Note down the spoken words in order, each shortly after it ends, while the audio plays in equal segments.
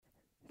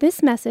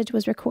This message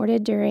was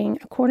recorded during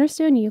a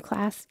Cornerstone U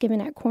class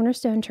given at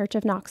Cornerstone Church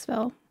of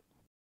Knoxville.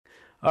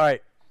 All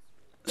right,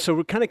 so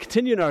we're kind of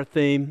continuing our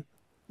theme.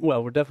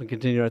 Well, we're definitely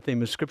continuing our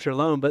theme of Scripture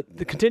alone,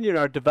 but continuing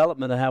our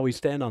development of how we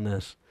stand on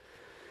this.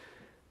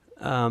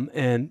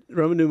 And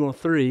Roman numeral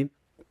 3,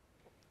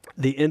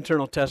 the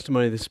internal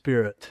testimony of the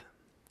Spirit.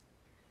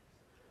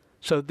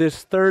 So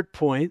this third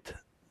point,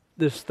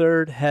 this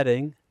third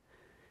heading,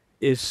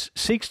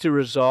 seeks to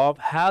resolve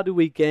how do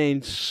we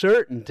gain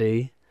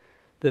certainty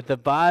that the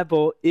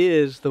Bible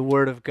is the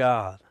Word of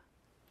God.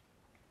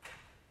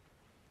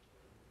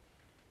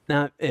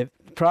 Now, it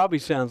probably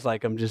sounds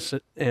like I'm just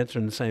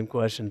answering the same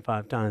question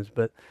 5 times,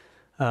 but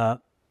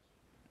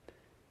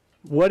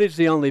what is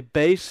the only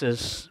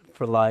basis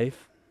for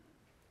life?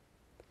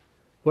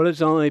 What is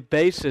the only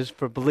basis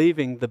for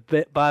believing the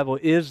Bible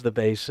is the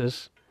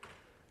basis?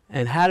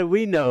 And how do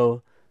we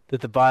know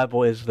that the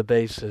Bible is the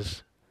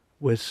basis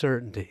with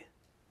certainty?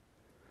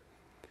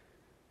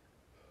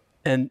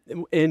 And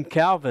in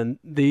Calvin,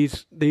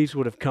 these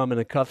would have come in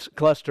a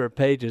cluster of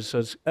pages,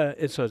 so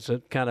it's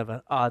a kind of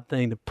an odd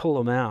thing to pull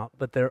them out,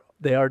 but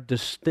they are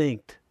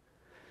distinct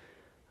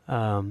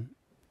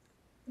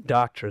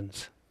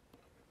doctrines.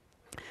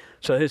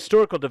 So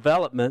historical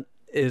development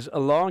is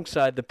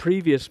alongside the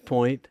previous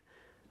point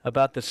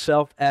about the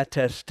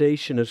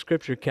self-attestation of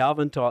Scripture.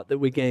 Calvin taught that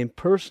we gain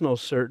personal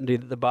certainty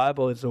that the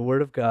Bible is the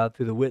Word of God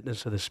through the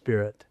witness of the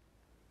Spirit.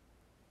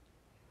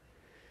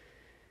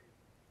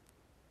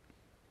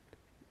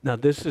 Now,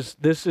 this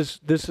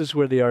is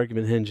where the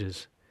argument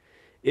hinges.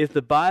 If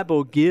the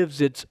Bible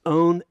gives its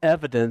own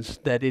evidence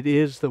that it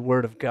is the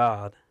Word of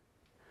God,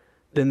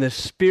 then the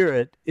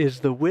Spirit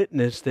is the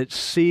witness that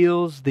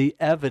seals the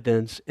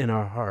evidence in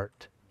our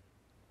heart.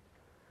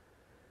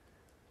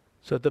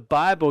 So if the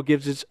Bible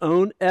gives its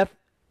own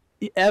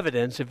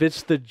evidence, if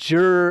it's the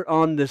juror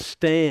on the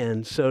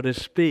stand, so to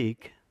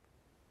speak,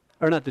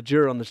 or not the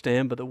juror on the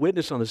stand, but the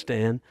witness on the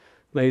stand,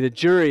 maybe the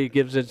jury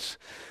gives its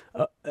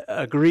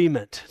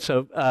agreement.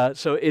 So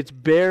it's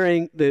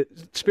bearing, the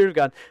Spirit of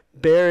God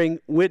bearing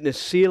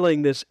witness,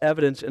 sealing this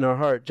evidence in our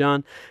heart.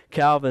 John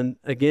Calvin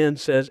again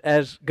says,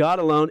 as God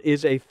alone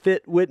is a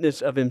fit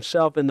witness of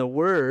himself in the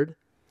Word,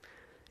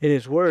 in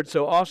his Word,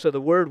 so also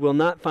the Word will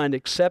not find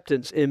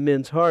acceptance in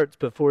men's hearts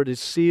before it is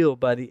sealed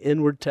by the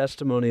inward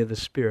testimony of the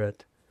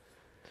Spirit.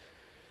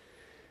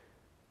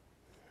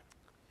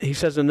 He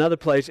says in another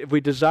place, if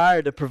we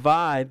desire to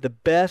provide the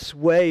best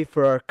way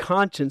for our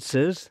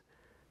consciences,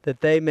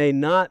 that they may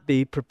not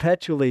be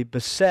perpetually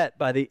beset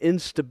by the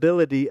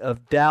instability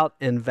of doubt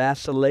and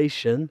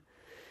vacillation,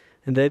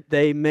 and that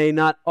they may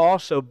not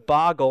also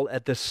boggle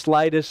at the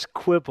slightest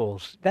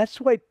quibbles. That's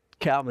the way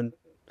Calvin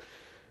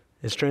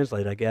is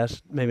translated, I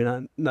guess. Maybe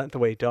not the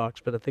way he talks,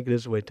 but I think it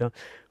is the way he talks.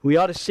 We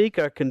ought to seek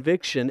our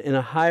conviction in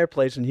a higher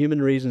place in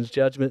human reason's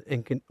judgment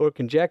or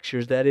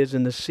conjectures, that is,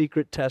 in the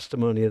secret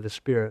testimony of the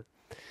Spirit.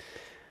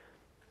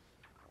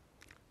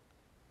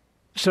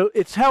 So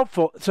it's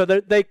helpful. So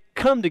they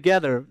come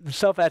together. The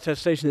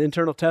self-attestation, the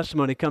internal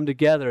testimony come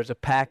together as a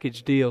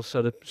package deal,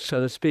 so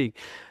to speak.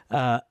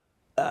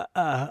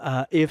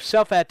 If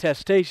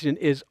self-attestation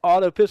is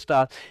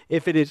autopistos,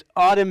 if it is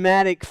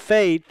automatic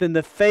faith, then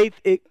the faith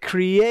it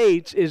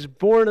creates is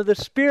born of the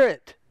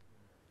Spirit.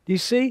 Do you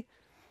see?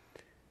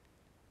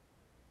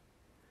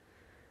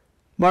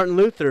 Martin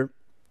Luther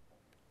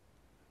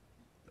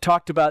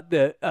talked about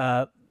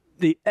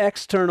the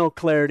external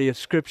clarity of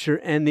Scripture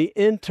and the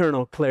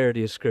internal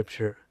clarity of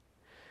Scripture.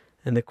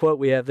 And the quote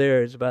we have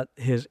there is about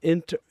his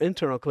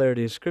internal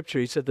clarity of Scripture.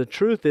 He said, the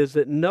truth is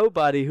that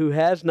nobody who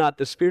has not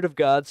the Spirit of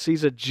God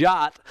sees a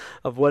jot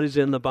of what is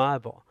in the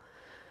Bible.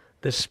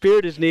 The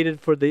Spirit is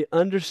needed for the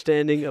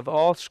understanding of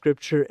all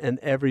Scripture and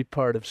every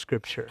part of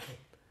Scripture.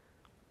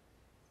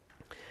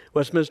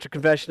 Westminster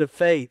Confession of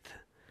Faith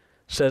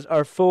says,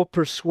 our full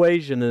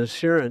persuasion and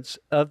assurance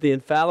of the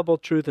infallible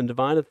truth and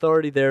divine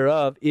authority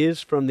thereof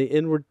is from the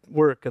inward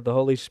work of the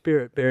Holy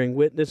Spirit, bearing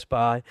witness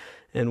by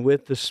and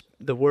with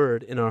the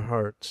Word in our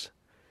hearts.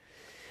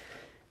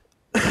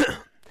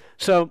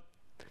 So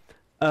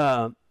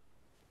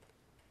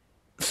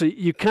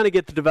you kind of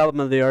get the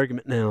development of the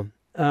argument now.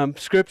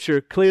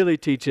 Scripture clearly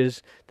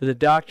teaches that the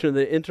doctrine of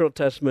the internal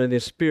testimony of the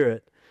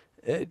Spirit,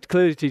 it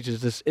clearly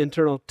teaches this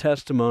internal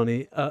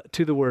testimony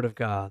to the Word of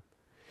God.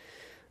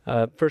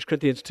 1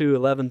 Corinthians 2,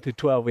 11 through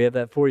 12, we have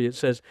that for you. It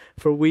says,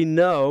 for we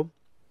know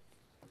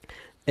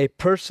a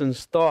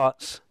person's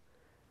thoughts,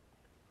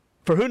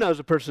 for who knows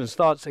a person's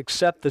thoughts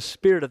except the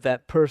spirit of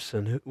that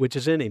person which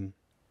is in him?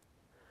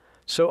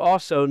 So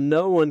also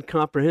no one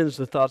comprehends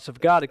the thoughts of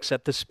God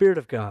except the Spirit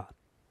of God.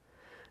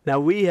 Now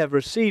we have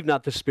received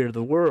not the spirit of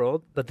the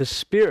world, but the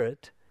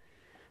Spirit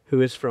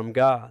who is from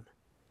God,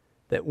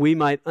 that we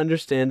might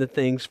understand the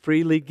things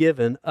freely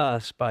given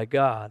us by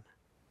God.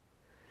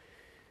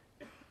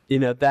 You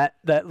know, that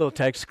little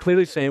text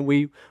clearly saying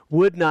we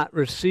would not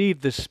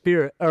receive the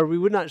Spirit, or we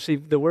would not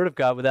receive the Word of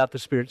God without the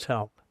Spirit's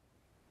help.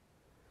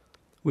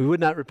 We would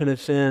not repent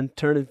of sin,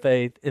 turn in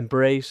faith,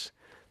 embrace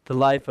the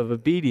life of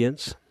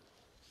obedience.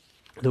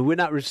 We would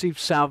not receive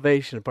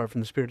salvation apart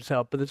from the Spirit's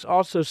help. But it's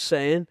also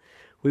saying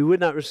we would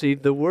not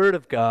receive the Word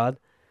of God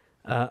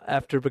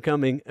after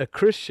becoming a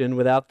Christian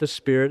without the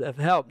Spirit of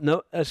help.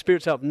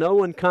 Spirit's help. No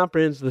one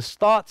comprehends the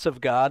thoughts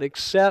of God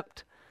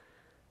except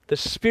the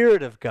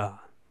Spirit of God.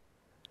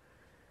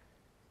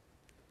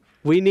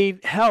 We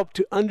need help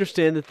to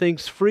understand the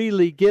things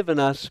freely given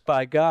us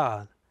by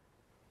God.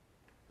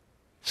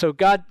 So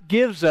God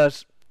gives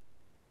us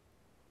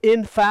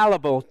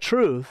infallible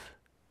truth,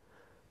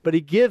 but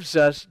He gives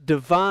us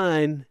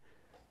divine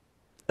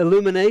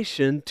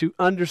illumination to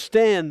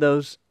understand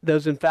those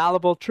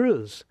infallible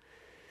truths.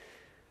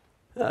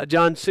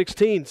 John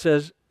 16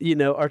 says,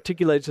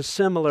 articulates a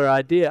similar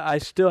idea. I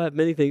still have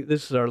many things,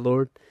 this is our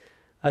Lord,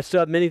 I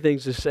still have many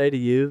things to say to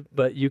you,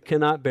 but you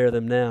cannot bear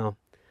them now.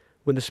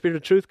 When the Spirit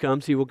of truth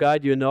comes, He will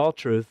guide you into all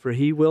truth, for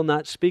He will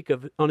not speak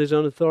on His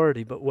own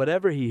authority, but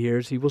whatever He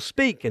hears, He will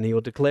speak, and He will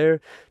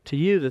declare to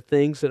you the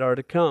things that are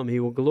to come. He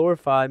will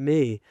glorify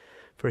me,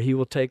 for He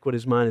will take what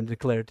is mine and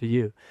declare to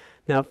you.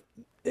 Now,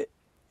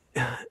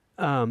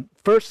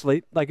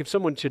 firstly, like if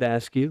someone should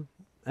ask you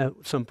at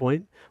some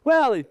point,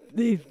 well,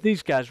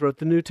 these guys wrote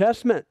the New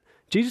Testament.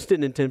 Jesus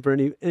didn't intend for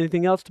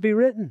anything else to be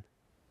written.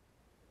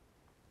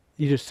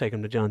 You just take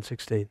them to John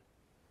 16,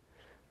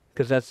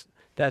 because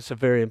that's a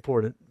very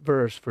important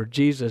verse for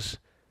Jesus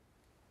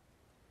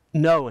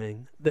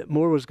knowing that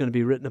more was going to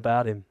be written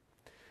about Him.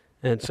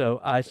 And so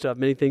I still have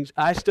many things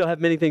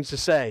to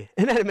say.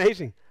 Isn't that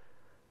amazing?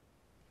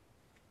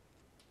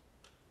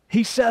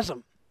 He says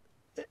them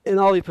in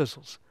all the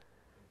epistles.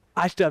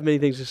 I still have many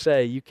things to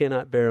say. You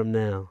cannot bear them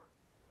now.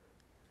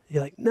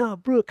 You're like, no,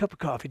 brew a cup of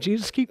coffee.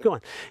 Jesus, keep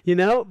going.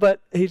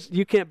 But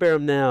you can't bear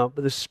them now.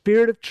 But the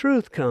Spirit of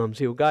truth comes.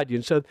 He will guide you.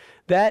 And so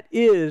that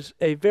is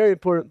a very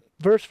important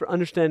verse for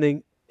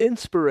understanding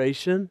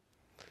inspiration,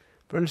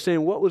 for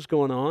understanding what was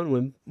going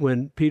on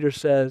when Peter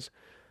says,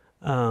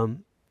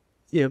 some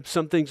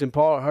things in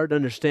Paul are hard to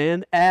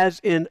understand,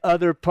 as in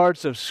other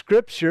parts of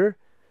Scripture.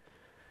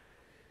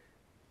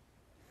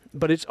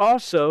 But it's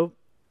also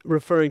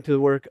referring to the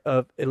work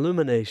of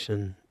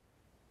illumination,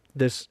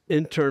 this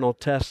internal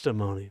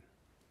testimony.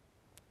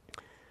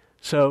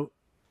 So,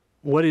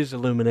 what is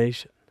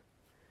illumination?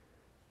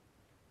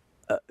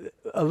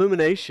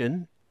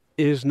 Illumination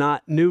is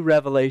not new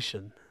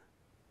revelation.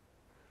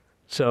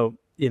 So,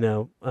 in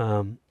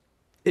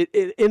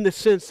the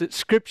sense that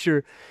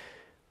Scripture,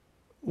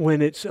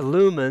 when it's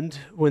illumined,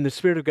 when the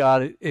Spirit of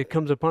God it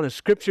comes upon us,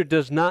 Scripture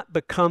does not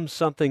become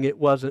something it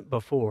wasn't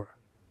before.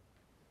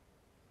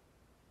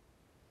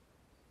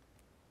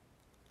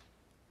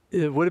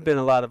 There would have been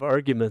a lot of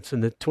arguments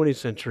in the 20th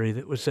century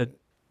that was said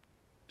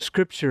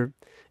Scripture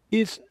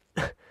is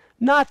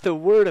not the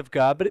Word of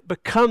God, but it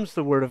becomes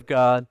the Word of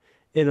God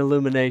in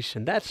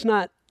illumination. That's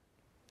not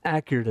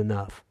accurate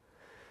enough.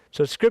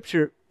 So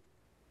Scripture,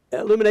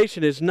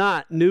 illumination is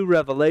not new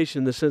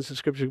revelation in the sense that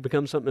Scripture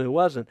becomes something it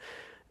wasn't.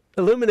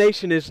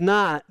 Illumination is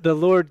not the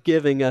Lord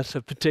giving us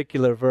a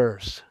particular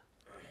verse.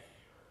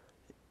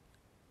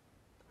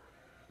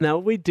 Now,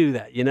 we do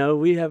that.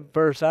 We have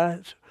verse.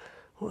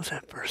 What was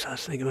that verse I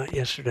was thinking about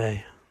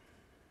yesterday?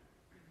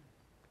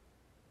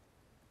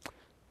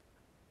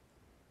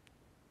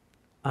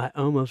 I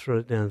almost wrote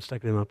it down and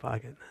stuck it in my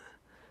pocket.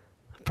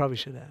 I probably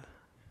should have.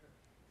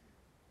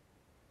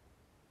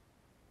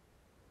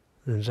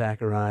 In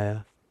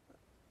Zechariah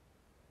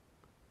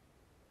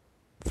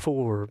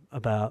 4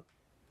 about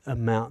a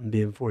mountain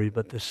being before you,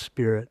 but the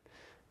Spirit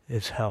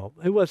is help.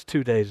 It was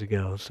 2 days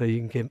ago, so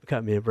you can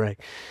cut me a break.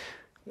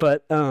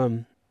 But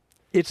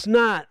it's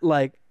not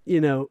like,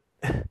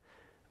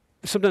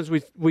 sometimes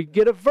we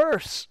get a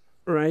verse,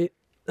 right?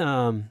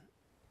 And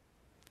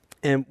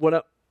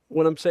what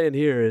I'm saying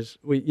here is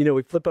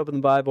we flip up in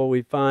the Bible,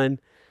 we find,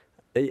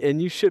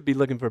 and you should be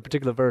looking for a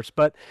particular verse,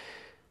 but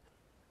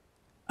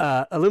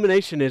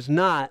illumination is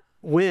not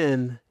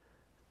when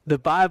the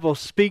Bible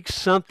speaks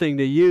something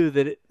to you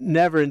that it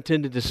never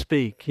intended to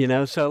speak,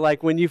 So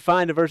like when you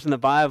find a verse in the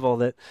Bible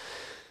that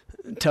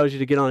tells you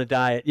to get on a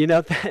diet, in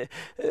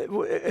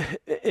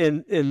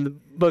the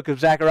book of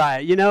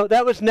Zechariah,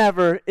 that was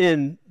never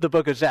in the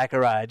book of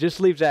Zechariah. Just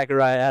leave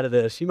Zechariah out of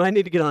this. You might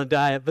need to get on a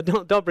diet, but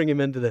don't bring him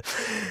into this,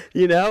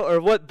 or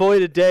what boy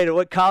to date or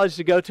what college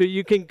to go to.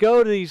 You can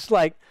go to these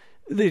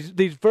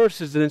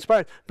verses that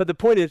inspire. But the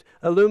point is,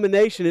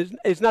 illumination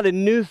is not a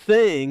new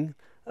thing.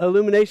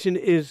 Illumination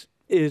is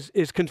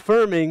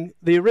confirming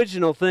the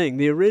original thing,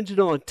 the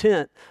original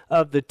intent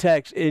of the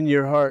text in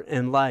your heart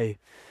and life.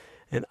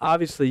 And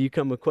obviously you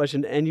come with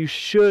questions, and you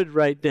should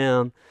write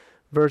down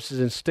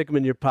verses and stick them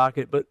in your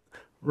pocket, but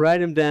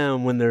write them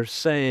down when they're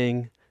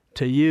saying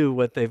to you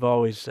what they've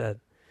always said.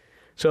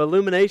 So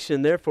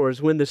illumination, therefore, is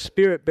when the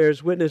Spirit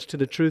bears witness to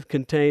the truth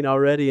contained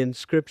already in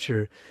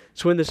Scripture.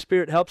 It's when the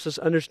Spirit helps us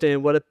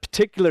understand what a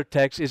particular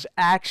text is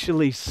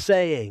actually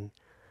saying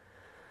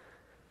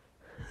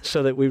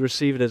so that we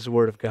receive it as the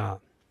Word of God.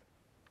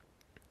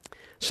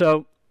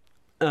 So,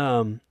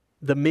 the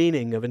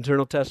meaning of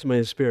internal testimony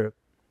of the Spirit.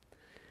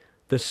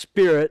 The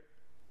Spirit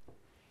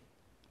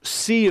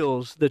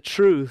seals the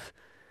truth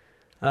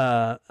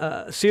of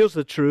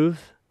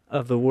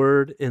the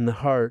Word in the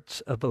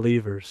hearts of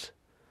believers.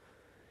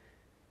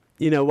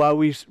 while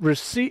we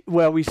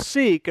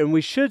seek, and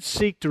we should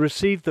seek to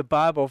receive the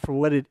Bible for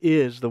what it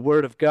is, the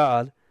Word of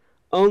God,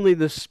 only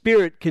the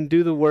Spirit can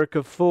do the work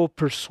of full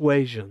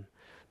persuasion.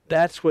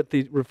 That's what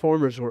the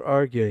Reformers were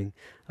arguing,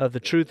 of the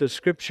truth of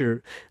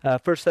Scripture.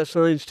 1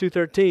 Thessalonians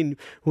 2:13,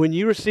 when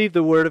you received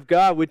the Word of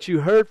God, which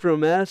you heard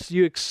from us,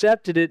 you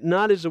accepted it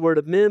not as the word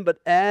of men, but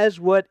as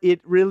what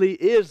it really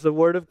is, the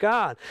Word of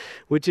God,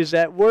 which is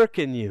at work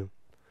in you.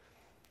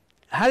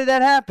 How did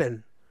that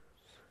happen?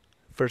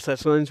 1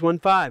 Thessalonians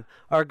 1:5,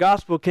 our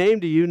gospel came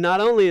to you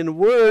not only in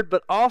word,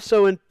 but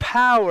also in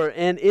power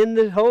and in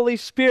the Holy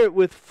Spirit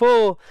with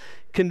full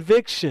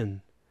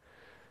conviction.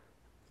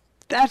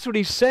 That's what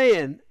he's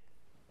saying.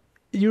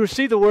 You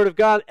receive the Word of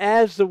God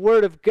as the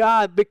Word of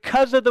God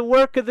because of the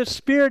work of the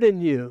Spirit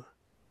in you.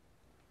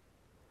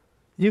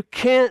 You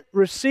can't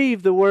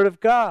receive the Word of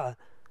God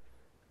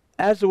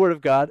as the Word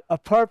of God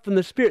apart from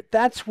the Spirit.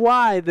 That's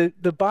why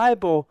the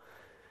Bible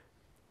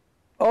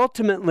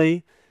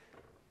ultimately,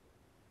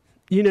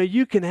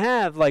 you can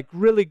have like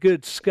really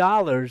good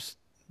scholars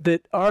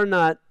that are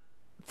not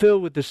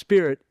filled with the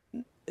Spirit,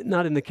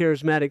 not in the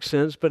charismatic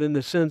sense, but in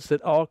the sense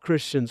that all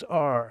Christians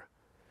are,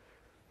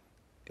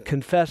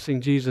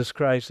 confessing Jesus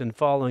Christ and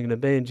following and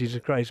obeying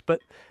Jesus Christ.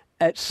 But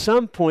at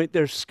some point,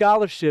 their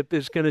scholarship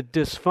is going to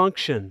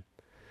dysfunction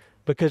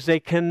because they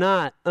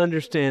cannot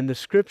understand the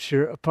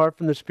Scripture apart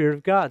from the Spirit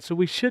of God. So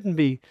we shouldn't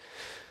be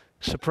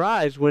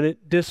surprised when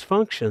it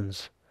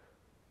dysfunctions.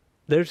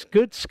 There's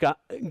good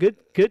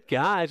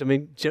guys. I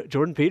mean,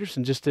 Jordan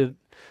Peterson just did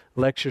a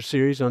lecture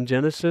series on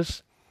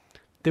Genesis.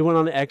 They went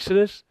on to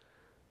Exodus.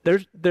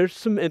 There's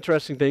some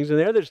interesting things in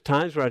there. There's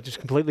times where I just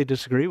completely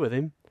disagree with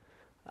him.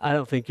 I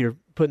don't think you're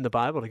putting the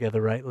Bible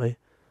together rightly,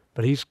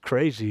 but he's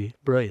crazy,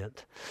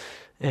 brilliant,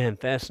 and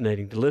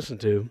fascinating to listen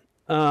to.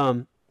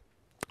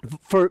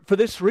 For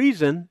this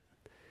reason,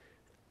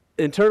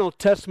 internal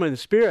testimony of the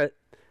Spirit,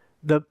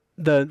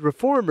 the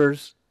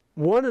Reformers,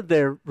 one of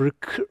their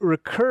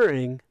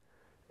recurring,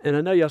 and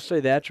I know y'all say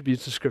the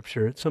attributes of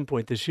Scripture at some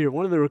point this year,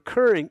 one of the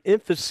recurring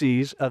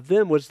emphases of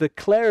them was the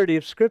clarity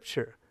of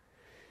Scripture.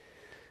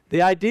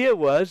 The idea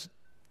was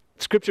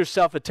Scripture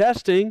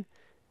self-attesting,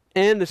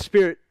 and the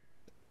Spirit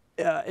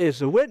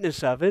is a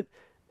witness of it,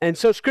 and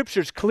so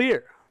Scripture's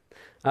clear.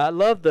 I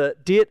love the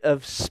Diet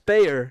of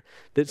Speyer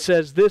that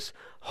says this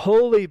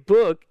holy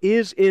book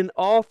is in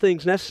all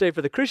things necessary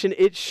for the Christian.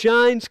 It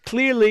shines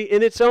clearly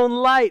in its own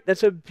light.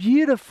 That's a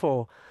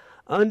beautiful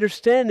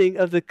understanding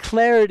of the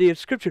clarity of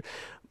Scripture.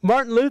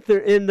 Martin Luther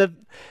in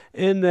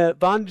the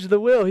Bondage of the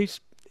Will, he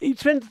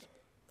spent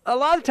a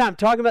lot of time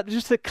talking about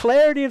just the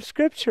clarity of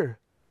Scripture.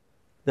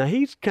 Now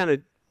he's kind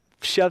of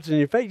shoves it in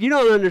your face. You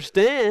don't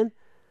understand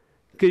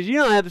because you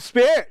don't have the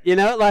Spirit,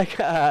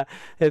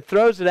 it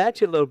throws it at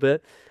you a little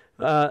bit.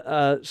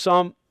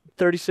 Psalm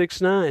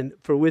 36:9,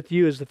 for with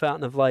you is the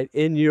fountain of light.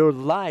 In your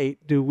light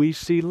do we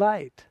see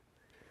light.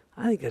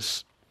 I think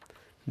it's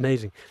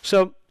amazing.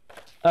 So,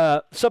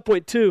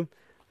 subpoint 2,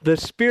 the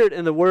Spirit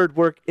and the Word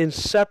work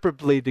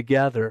inseparably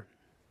together.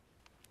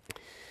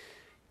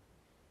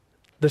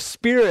 The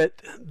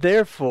Spirit,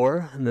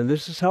 therefore, and then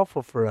this is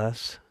helpful for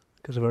us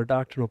because of our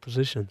doctrinal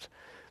positions,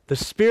 the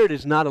Spirit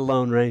is not a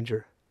lone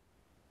ranger.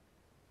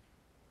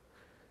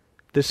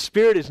 The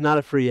Spirit is not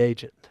a free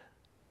agent.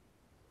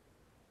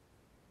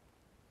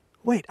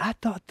 Wait, I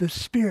thought the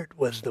Spirit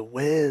was the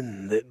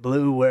wind that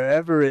blew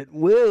wherever it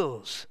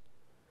wills.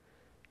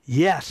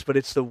 Yes, but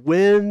it's the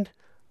wind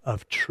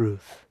of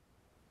truth.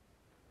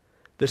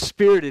 The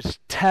Spirit is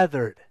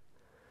tethered.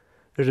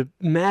 There's a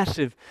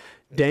massive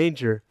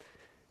danger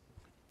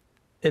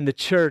in the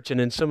church and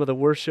in some of the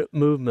worship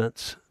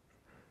movements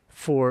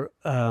for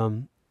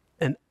an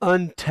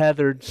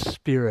untethered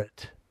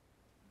spirit,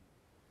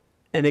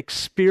 an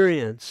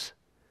experience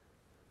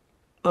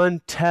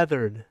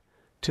untethered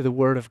to the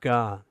Word of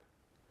God.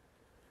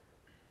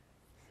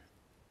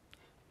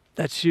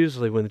 That's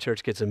usually when the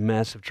church gets in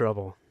massive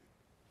trouble.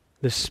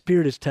 The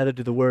Spirit is tethered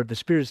to the Word. The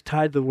Spirit is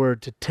tied to the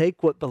Word to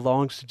take what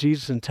belongs to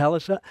Jesus and tell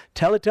it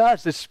to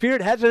us. The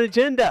Spirit has an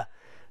agenda.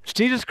 It's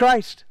Jesus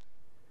Christ.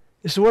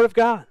 It's the Word of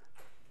God.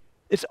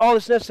 It's all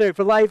that's necessary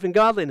for life and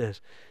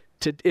godliness.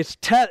 The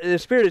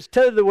Spirit is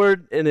tethered to the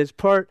Word, and it's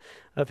part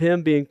of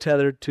Him being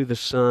tethered to the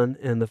Son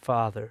and the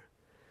Father.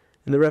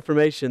 In the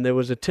Reformation, there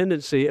was a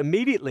tendency,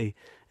 immediately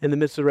in the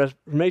midst of the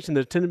Reformation,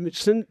 there's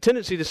a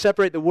tendency to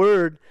separate the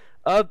Word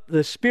of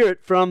the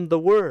Spirit from the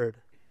Word.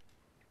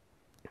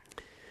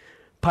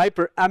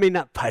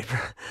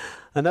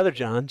 Another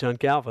John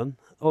Calvin,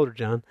 older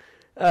John,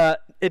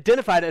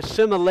 identified a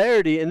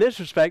similarity in this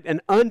respect, an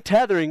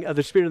untethering of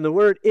the Spirit and the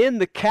Word in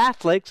the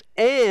Catholics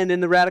and in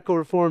the radical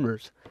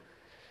reformers.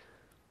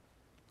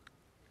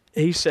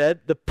 He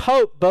said, the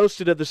Pope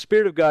boasted of the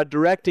Spirit of God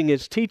directing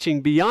his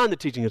teaching beyond the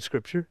teaching of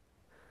Scripture.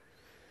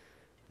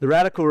 The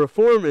radical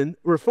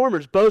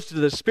reformers boasted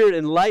of the Spirit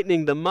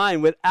enlightening the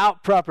mind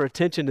without proper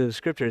attention to the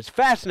Scripture. It's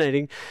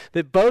fascinating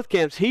that both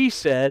camps, he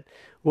said,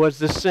 was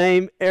the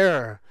same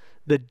error,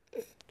 the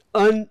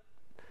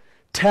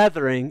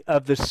untethering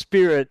of the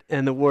Spirit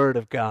and the Word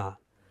of God.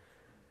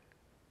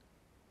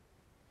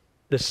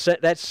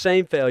 That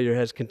same failure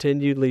has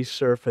continually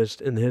surfaced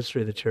in the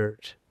history of the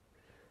church,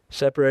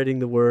 separating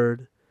the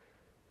Word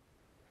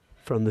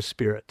from the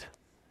Spirit.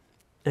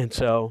 And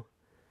so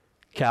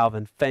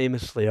Calvin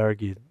famously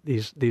argued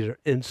these are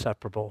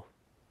inseparable.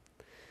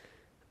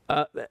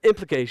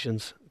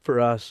 Implications for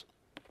us.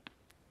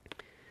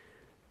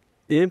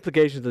 The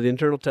implications of the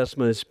internal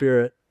testimony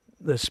of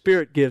the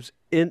Spirit gives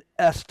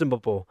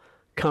inestimable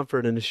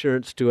comfort and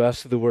assurance to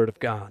us through the Word of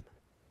God.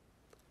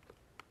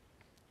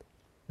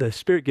 The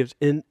Spirit gives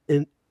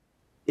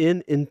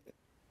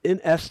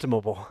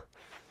inestimable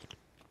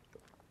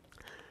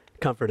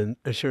comfort and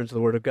assurance of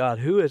the Word of God.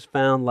 Who has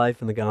found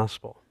life in the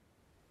gospel?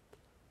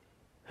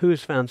 Who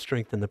has found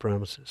strength in the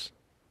promises?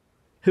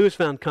 Who has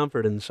found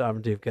comfort in the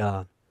sovereignty of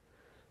God?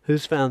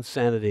 Who's found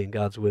sanity in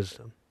God's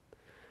wisdom?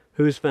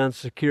 Who's found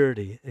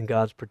security in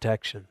God's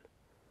protection?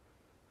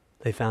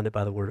 They found it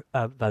by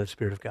the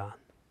Spirit of God.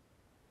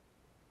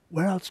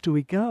 Where else do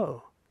we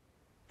go?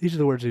 These are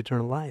the words of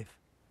eternal life.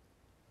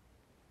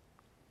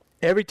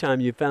 Every time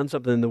you've found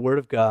something in the Word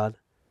of God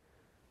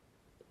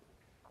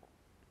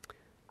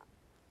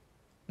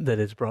that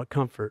has brought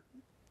comfort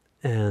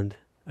and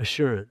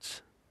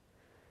assurance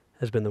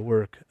has been the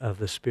work of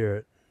the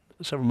Spirit.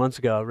 Several months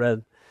ago, I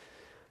read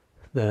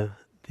the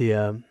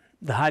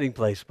Hiding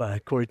Place by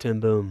Corrie ten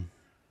Boom.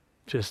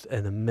 Just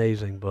an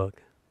amazing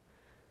book.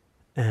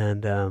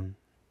 And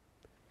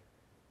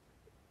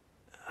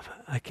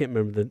I can't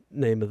remember the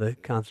name of the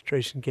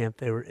concentration camp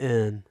they were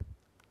in.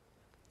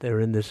 They were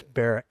in this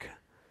barrack,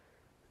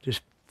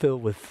 just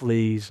filled with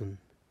fleas, and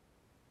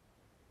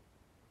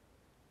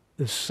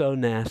it was so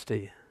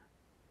nasty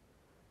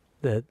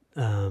that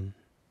the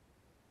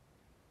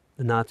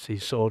Nazi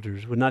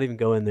soldiers would not even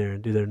go in there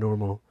and do their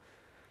normal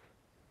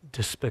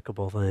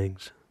despicable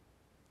things.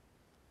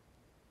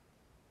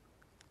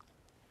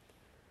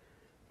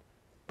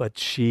 But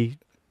she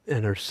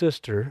and her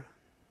sister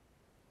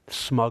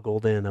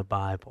smuggled in a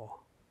Bible.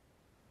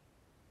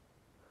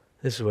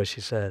 This is what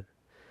she said.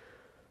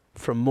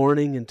 From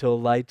morning until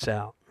lights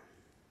out,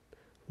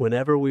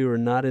 whenever we were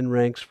not in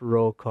ranks for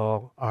roll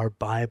call, our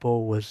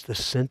Bible was the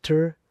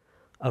center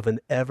of an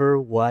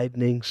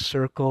ever-widening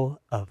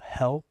circle of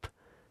help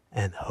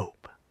and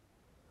hope.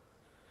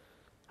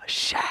 A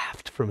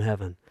shaft from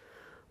heaven,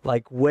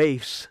 like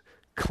waifs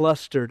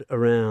clustered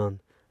around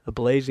a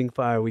blazing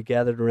fire, we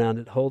gathered around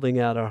it, holding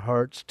out our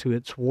hearts to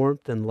its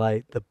warmth and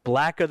light. The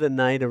blacker the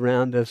night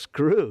around us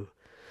grew,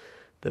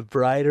 the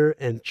brighter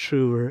and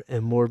truer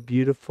and more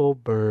beautiful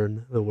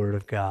burned the Word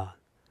of God.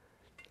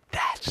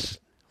 That's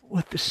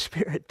what the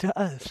Spirit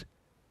does.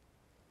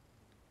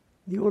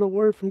 You want a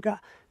word from God?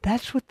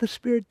 That's what the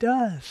Spirit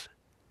does.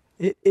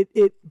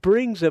 It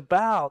brings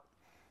about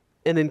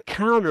an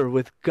encounter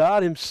with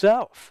God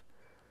Himself.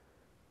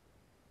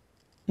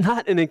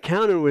 Not an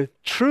encounter with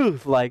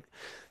truth, like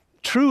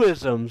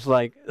truisms,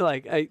 like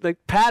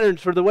patterns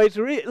for the ways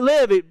to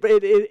live.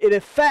 It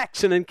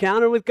affects an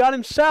encounter with God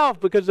Himself,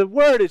 because the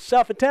Word is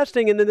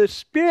self-attesting, and then the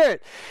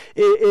Spirit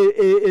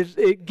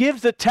it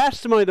gives the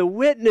testimony, the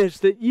witness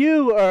that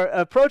you are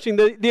approaching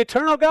the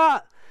eternal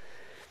God.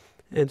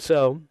 And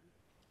so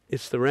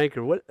it's the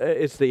anchor.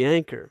 It's the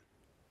anchor.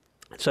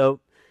 So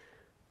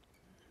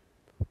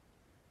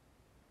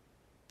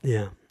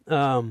yeah.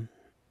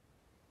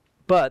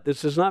 But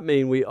this does not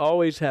mean we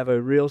always have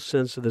a real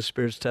sense of the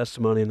Spirit's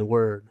testimony in the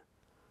Word,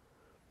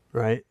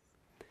 right?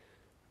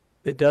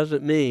 It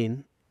doesn't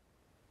mean,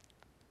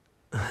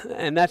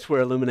 and that's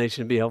where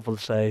illumination would be helpful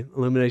to say,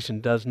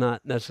 illumination does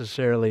not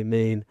necessarily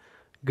mean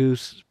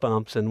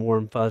goosebumps and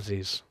warm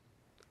fuzzies.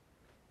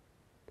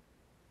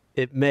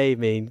 It may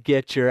mean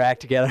get your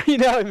act together.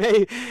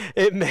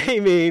 It may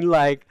mean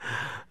like,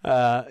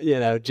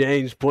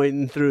 James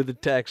pointing through the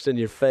text in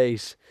your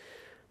face.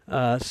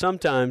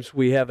 Sometimes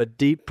we have a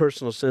deep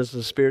personal sense of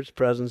the Spirit's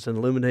presence and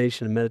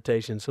illumination and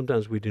meditation.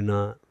 Sometimes we do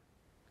not.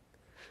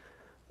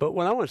 But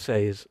what I want to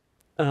say is,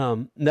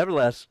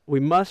 nevertheless, we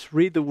must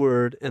read the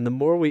Word, and the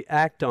more we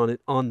act on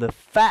it, on the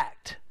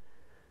fact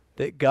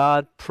that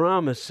God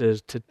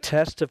promises to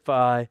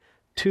testify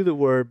to the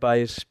Word by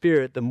His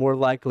Spirit, the more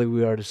likely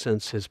we are to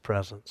sense His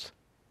presence.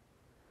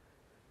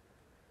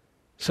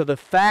 So the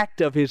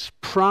fact of His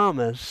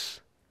promise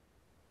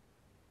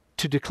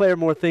to declare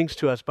more things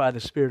to us by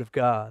the Spirit of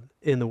God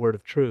in the Word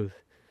of truth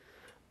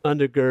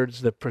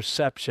undergirds the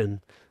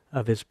perception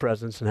of His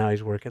presence and how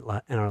He's working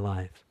in our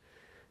lives.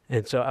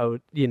 And so I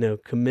would,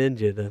 commend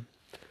you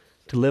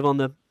to live on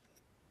the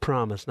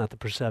promise, not the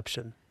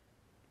perception.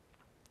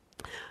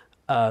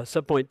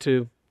 Subpoint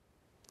 2,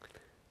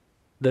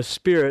 the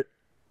Spirit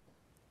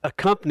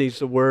accompanies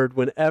the Word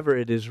whenever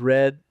it is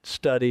read,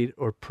 studied,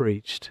 or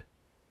preached.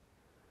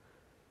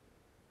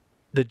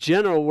 The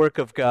general work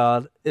of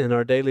God in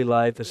our daily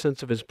life, the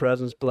sense of His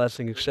presence,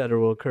 blessing, etc.,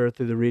 will occur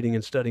through the reading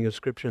and studying of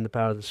Scripture and the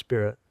power of the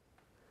Spirit.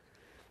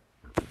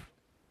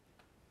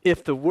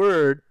 If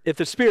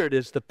the Spirit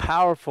is the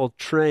powerful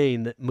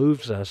train that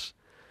moves us,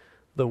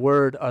 the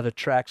Word are the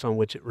tracks on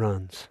which it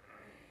runs.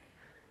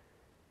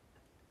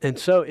 And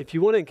so if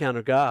you want to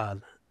encounter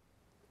God,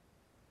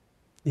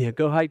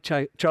 Go hike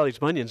Charlie's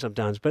Bunyan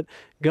sometimes, but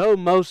go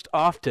most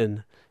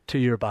often to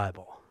your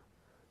Bible.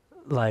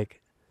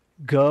 Like,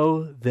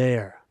 go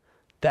there.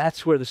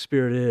 That's where the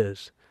Spirit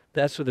is.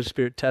 That's where the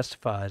Spirit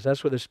testifies.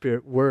 That's where the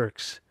Spirit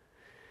works.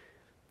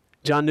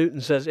 John Newton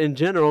says, in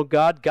general,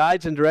 God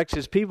guides and directs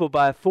his people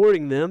by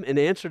affording them, in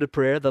answer to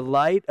prayer, the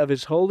light of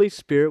his Holy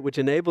Spirit, which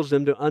enables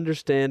them to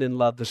understand and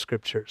love the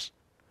Scriptures.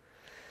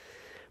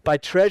 By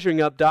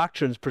treasuring up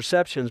doctrines,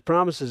 perceptions,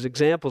 promises,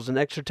 examples, and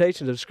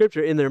exhortations of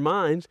Scripture in their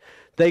minds,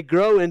 they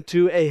grow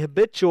into a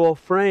habitual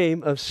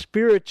frame of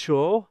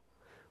spiritual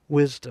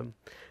wisdom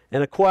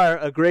and acquire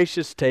a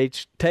gracious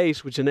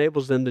taste which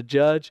enables them to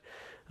judge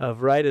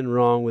of right and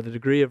wrong with a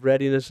degree of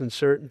readiness and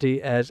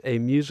certainty as a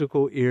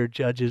musical ear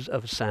judges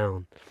of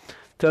sound.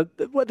 So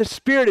what the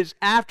Spirit is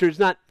after is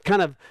not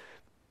kind of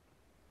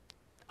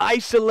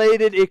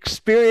isolated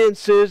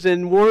experiences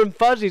and warm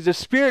fuzzies. The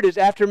Spirit is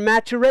after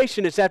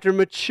maturation. It's after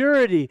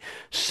maturity,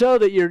 so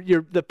that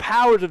the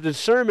powers of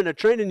discernment are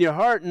trained in your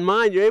heart and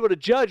mind. You're able to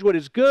judge what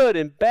is good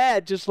and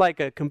bad, just like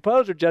a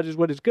composer judges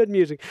what is good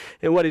music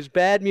and what is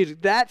bad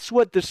music. That's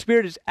what the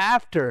Spirit is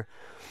after.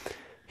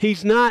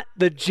 He's not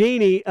the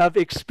genie of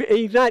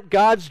he's not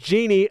God's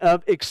genie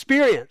of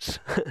experience.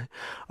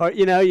 Or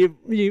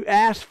you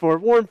ask for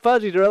warm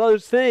fuzzies or all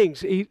those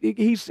things.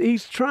 He's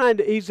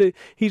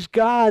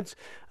God's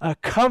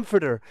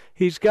comforter.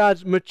 He's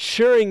God's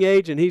maturing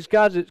agent. He's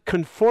God's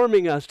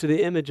conforming us to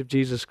the image of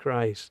Jesus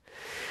Christ.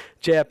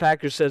 J.I.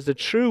 Packer says the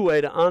true way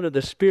to honor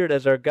the Spirit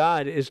as our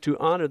guide is to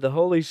honor the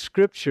Holy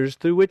Scriptures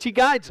through which He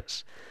guides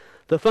us.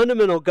 The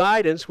fundamental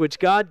guidance which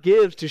God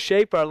gives to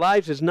shape our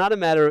lives is not a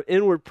matter of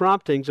inward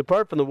promptings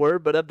apart from the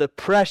Word, but of the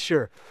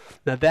pressure.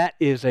 Now that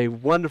is a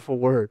wonderful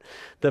word.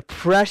 The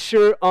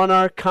pressure on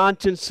our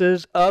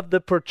consciences of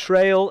the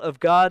portrayal of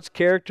God's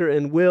character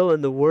and will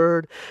in the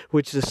Word,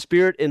 which the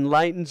Spirit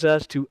enlightens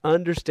us to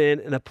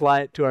understand and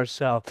apply it to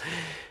ourselves.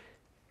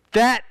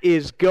 That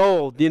is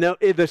gold.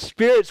 The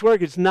Spirit's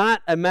work is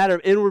not a matter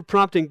of inward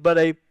prompting, but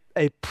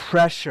a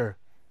pressure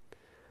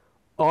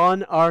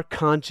on our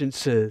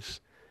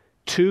consciences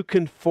to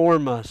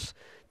conform us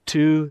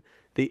to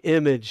the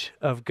image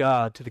of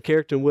God, to the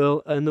character and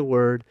will and the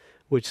Word,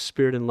 which the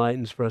Spirit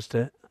enlightens for us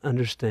to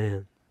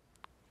understand.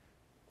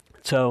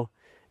 So,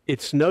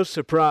 it's no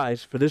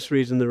surprise, for this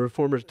reason, the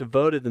Reformers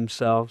devoted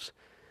themselves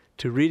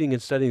to reading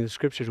and studying the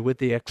Scriptures with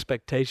the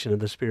expectation of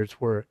the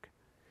Spirit's work.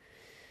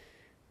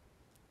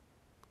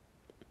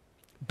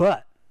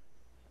 But,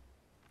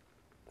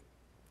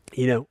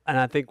 and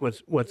I think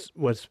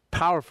what's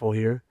powerful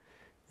here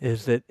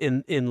is that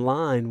in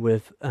line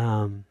with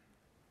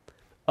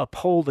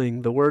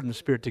upholding the Word and the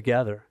Spirit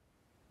together,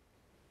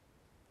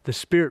 the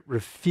Spirit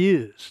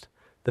refused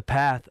the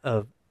path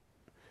of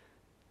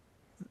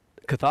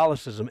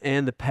Catholicism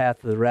and the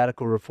path of the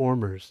radical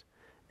reformers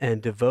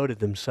and devoted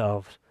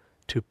themselves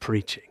to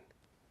preaching.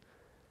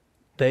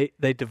 They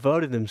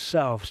devoted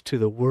themselves to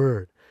the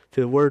Word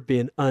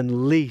being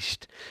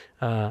unleashed.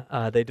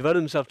 They devoted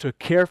themselves to a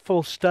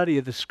careful study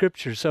of the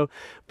Scriptures. So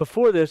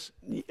before this,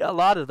 a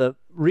lot of the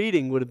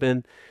reading would have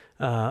been,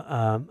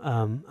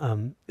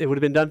 it would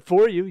have been done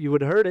for you. You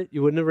would have heard it.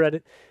 You wouldn't have read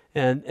it.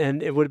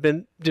 And it would have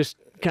been just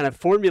kind of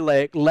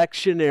formulaic,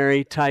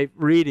 lectionary type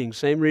reading.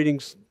 Same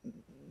readings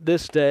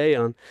this day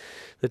on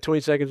the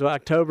 22nd of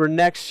October,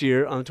 next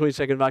year on the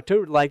 22nd of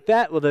October, like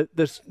that. Well,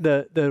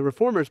 the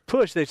Reformers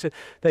pushed.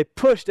 They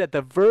pushed at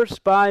the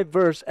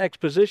verse-by-verse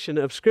exposition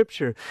of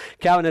Scripture.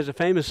 Calvin has a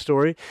famous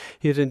story.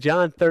 He was in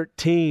John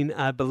 13,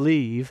 I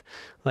believe,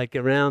 like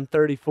around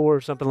 34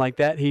 or something like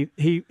that. He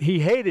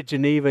hated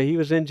Geneva. He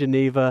was in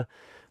Geneva,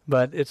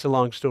 but it's a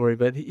long story.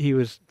 But he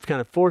was kind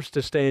of forced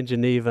to stay in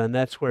Geneva, and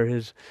that's where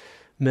his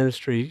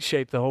ministry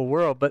shaped the whole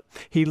world. But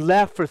he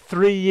left for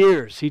 3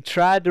 years. He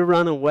tried to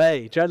run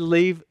away. He tried to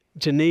leave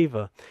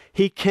Geneva.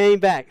 He came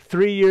back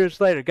 3 years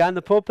later, got in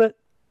the pulpit.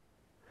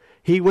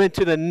 He went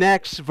to the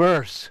next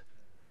verse.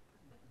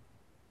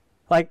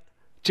 Like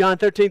John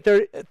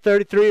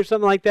 13:33 or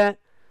something like that.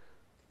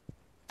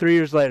 3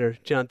 years later,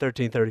 John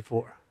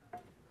 13:34.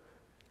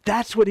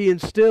 That's what he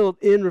instilled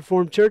in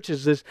Reformed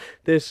churches,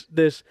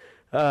 this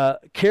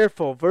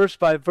careful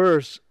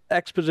verse-by-verse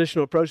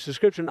expositional approach to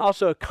Scripture, and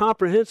also a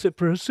comprehensive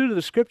pursuit of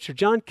the Scripture.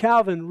 John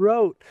Calvin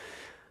wrote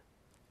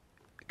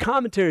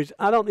commentaries.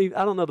 I don't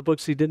know the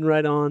books he didn't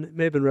write on. It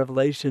may have been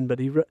Revelation, but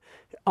he wrote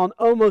on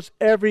almost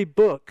every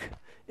book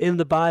in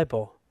the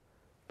Bible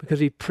because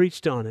he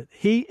preached on it.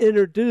 He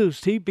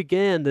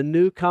began the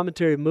new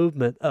commentary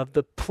movement of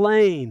the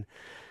plain,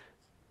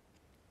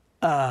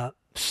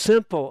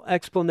 simple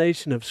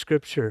explanation of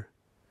Scripture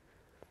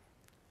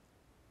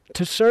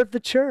to serve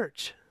the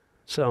church.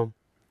 So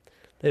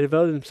they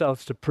devoted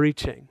themselves to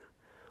preaching.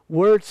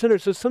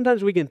 Word-centered. So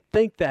sometimes we can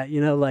think that,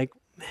 like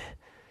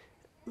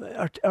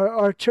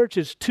our church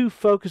is too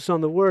focused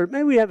on the Word.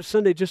 Maybe we have a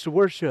Sunday just to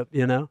worship,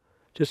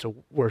 just to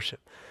worship,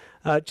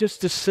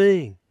 just to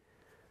sing.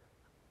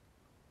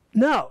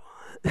 No.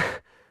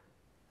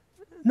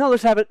 No,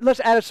 let's add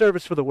a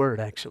service for the Word,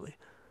 actually.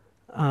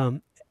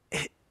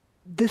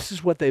 This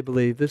is what they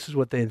believed. This is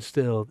what they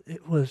instilled.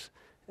 It was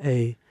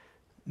a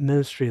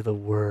ministry of the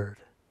Word.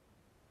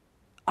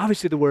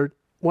 Obviously the Word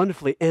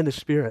wonderfully and the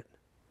Spirit.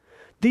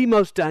 The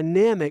most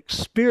dynamic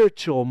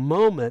spiritual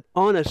moment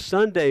on a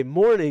Sunday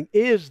morning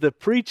is the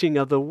preaching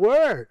of the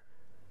Word.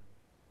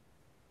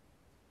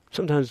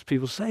 Sometimes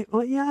people say,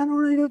 "Oh yeah, I don't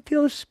really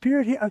feel the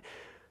Spirit here."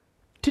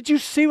 Did you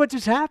see what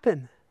just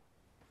happened?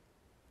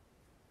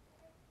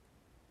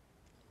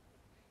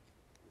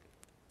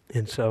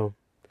 And so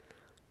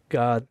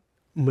God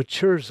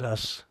matures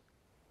us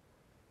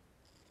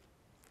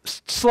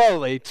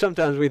slowly.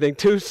 Sometimes we think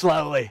too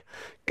slowly.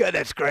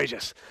 Goodness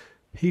gracious.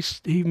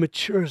 He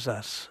matures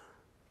us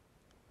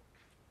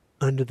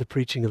under the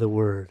preaching of the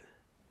Word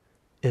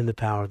in the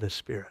power of the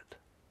Spirit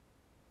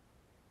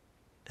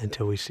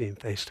until we see Him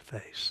face to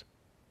face.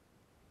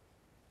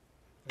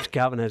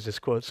 Calvin has this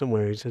quote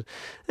somewhere. He says,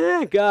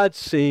 God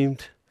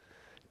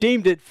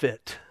deemed it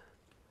fit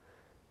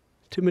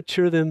to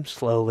mature them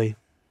slowly,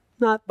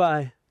 not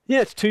by,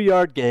 it's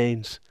 2-yard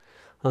gains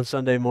on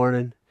Sunday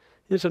morning.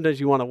 Sometimes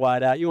you want to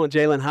wide out. You want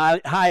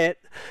Jalen Hyatt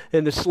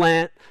in the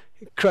slant,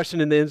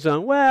 crushing in the end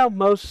zone. Well,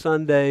 most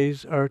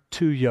Sundays are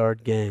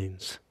 2-yard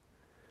gains.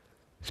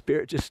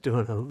 Spirit just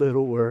doing a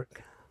little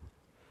work.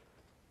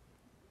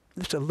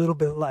 Just a little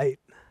bit light.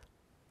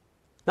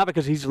 Not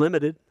because He's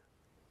limited,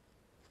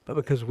 but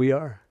because we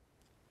are.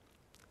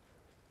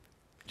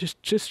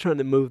 Just trying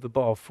to move the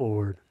ball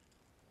forward.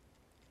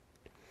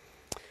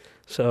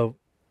 So,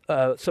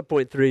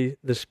 subpoint 3,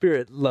 the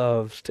Spirit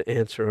loves to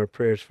answer our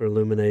prayers for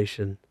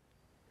illumination.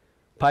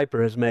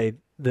 Piper has made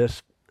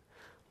this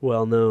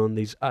well known,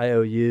 these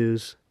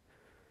IOUs.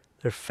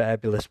 They're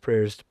fabulous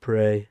prayers to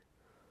pray.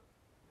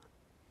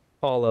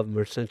 All of them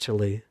are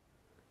essentially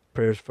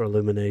prayers for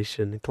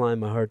illumination. Incline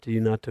my heart to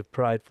you, not to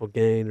prideful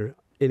gain or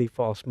any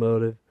false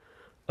motive.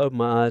 Open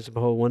my eyes to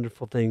behold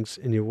wonderful things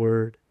in your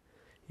word.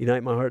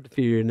 Unite my heart to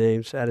fear your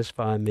name.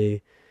 Satisfy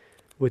me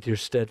with your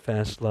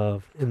steadfast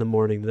love in the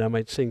morning, that I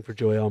might sing for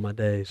joy all my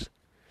days.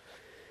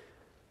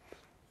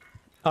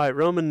 All right,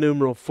 Roman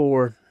numeral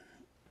 4.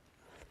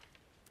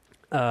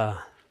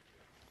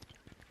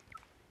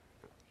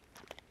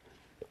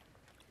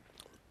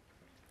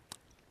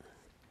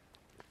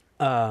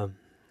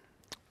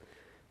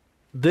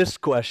 This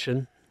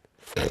question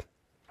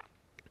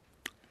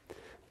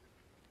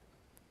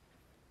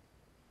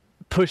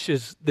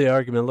pushes the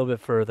argument a little bit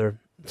further.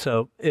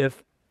 So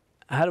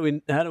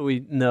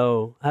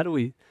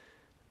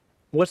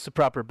what's the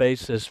proper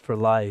basis for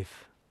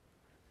life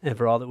and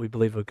for all that we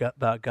believe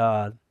about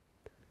God?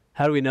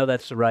 How do we know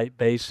that's the right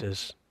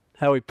basis?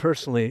 How do we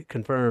personally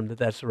confirm that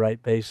that's the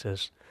right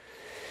basis?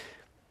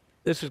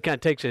 This kind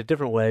of takes it a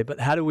different way,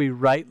 but how do we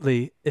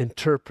rightly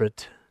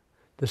interpret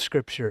the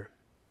Scripture?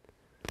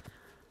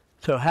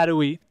 So how do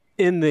we,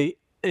 in the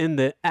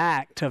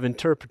act of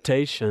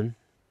interpretation,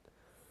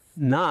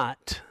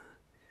 not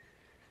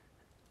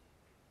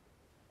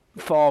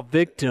fall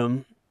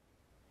victim,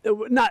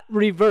 not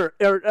revert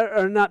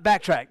or not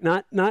backtrack,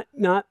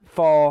 not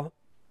fall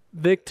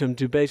victim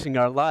to basing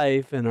our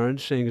life and our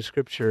understanding of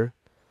Scripture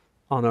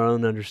on our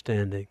own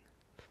understanding?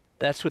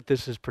 That's what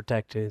this is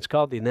protecting. It's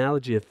called the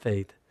analogy of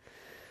faith.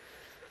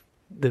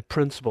 The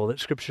principle that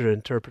Scripture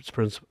interprets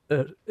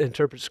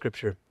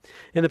Scripture.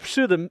 In the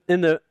pursuit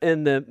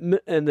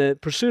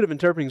of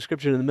interpreting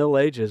Scripture in the Middle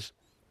Ages,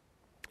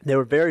 there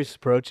were various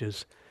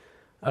approaches.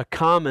 A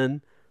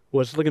common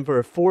was looking for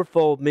a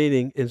fourfold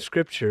meaning in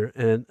Scripture,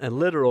 and a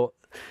literal,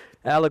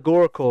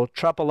 allegorical,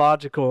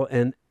 tropological,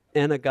 and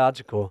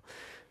anagogical.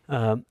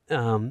 So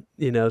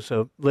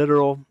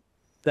literal,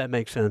 that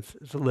makes sense.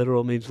 So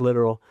literal means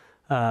literal.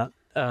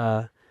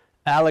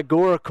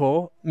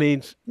 Allegorical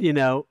means,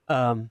 it's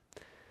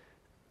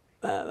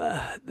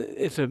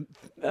a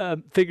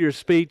figure of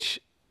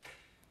speech,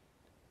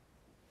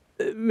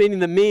 meaning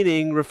the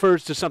meaning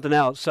refers to something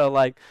else. So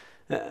like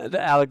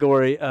the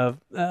allegory of,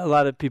 a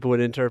lot of people would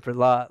interpret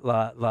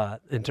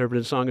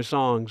interpreted Song of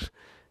Songs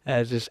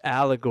as this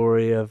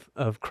allegory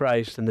of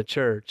Christ and the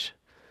church.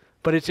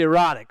 But it's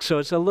erotic, so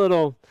it's a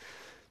little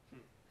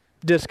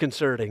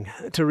disconcerting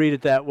to read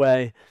it that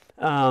way.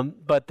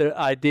 But the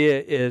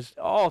idea is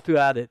all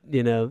throughout it,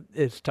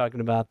 it's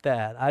talking about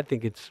that. I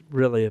think it's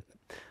really a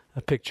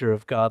picture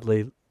of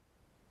godly,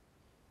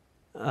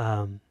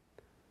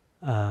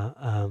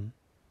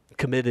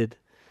 committed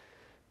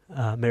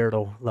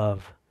marital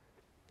love,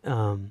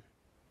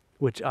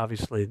 which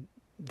obviously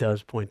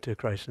does point to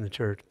Christ and the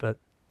church, but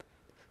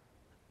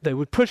they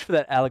would push for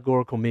that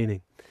allegorical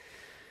meaning.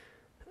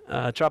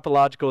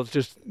 Tropological is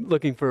just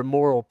looking for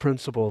moral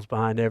principles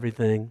behind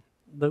everything.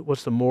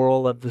 What's the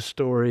moral of the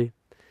story?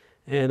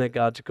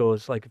 Anagogical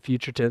is like a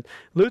future tense.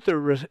 Luther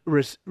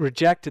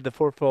rejected the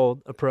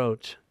fourfold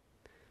approach.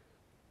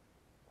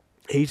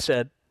 He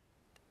said,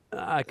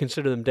 I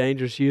consider them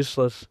dangerous,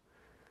 useless.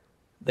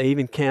 They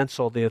even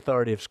canceled the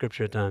authority of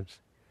Scripture at times.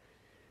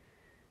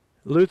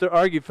 Luther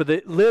argued for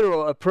the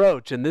literal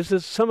approach, and this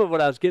is some of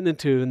what I was getting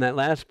into in that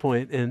last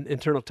point in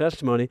internal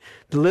testimony.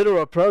 The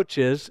literal approach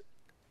is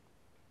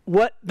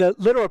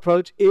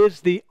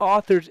the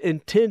author's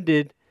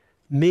intended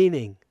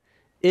meaning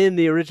in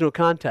the original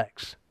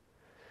context.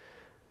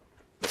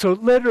 So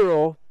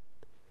literal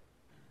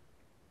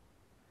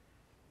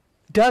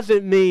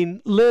doesn't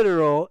mean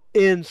literal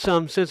in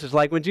some senses.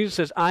 Like when Jesus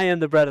says, I am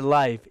the bread of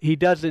life, he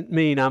doesn't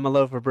mean I'm a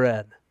loaf of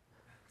bread.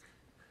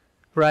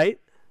 Right?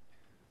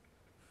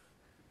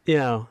 You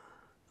know,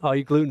 all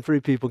you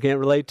gluten-free people can't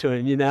relate to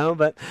him, you know,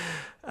 but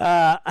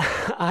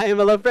I am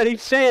a loaf of bread.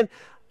 He's saying,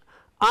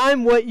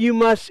 I'm what you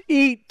must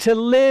eat to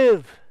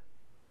live.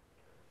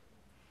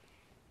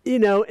 You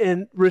know,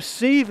 and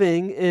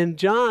receiving in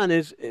John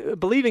is,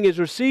 believing is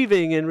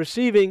receiving, and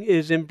receiving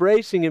is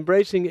embracing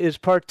is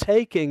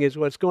partaking, is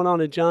what's going on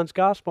in John's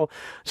gospel.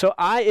 So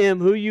I am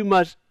who you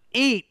must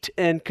eat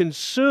and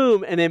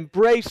consume and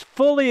embrace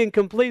fully and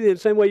completely in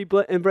the same way you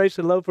embrace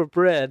a loaf of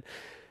bread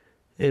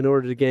in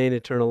order to gain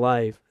eternal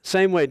life.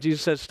 Same way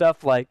Jesus says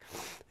stuff like,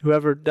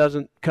 whoever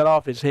doesn't cut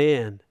off his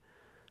hand,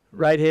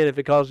 right hand if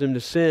it causes him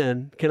to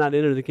sin, cannot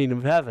enter the kingdom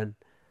of heaven.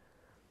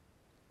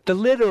 The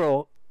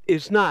literal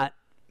is not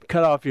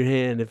cut off your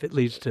hand if it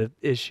leads to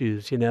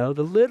issues, you know.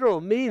 The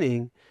literal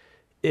meaning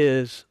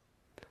is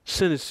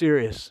sin is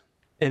serious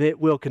and it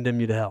will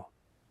condemn you to hell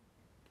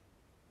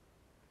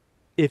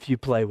if you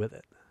play with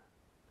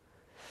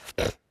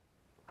it.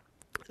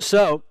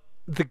 So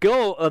the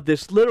goal of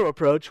this literal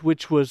approach,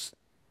 which was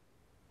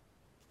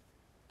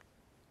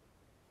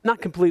not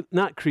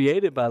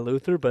created by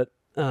Luther, but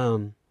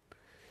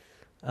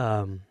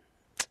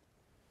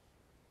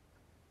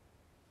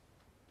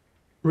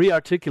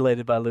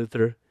re-articulated by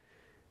Luther,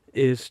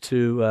 is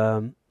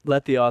to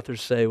let the author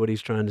say what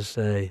he's trying to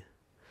say.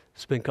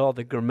 It's been called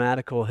the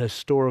grammatical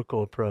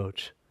historical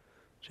approach,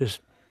 just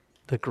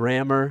the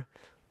grammar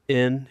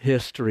in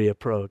history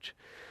approach.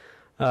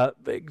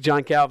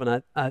 John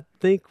Calvin, I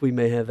think we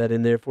may have that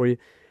in there for you.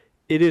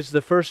 It is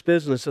the first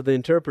business of the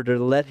interpreter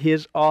to let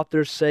his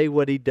author say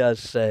what he does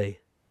say,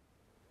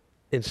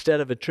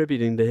 instead of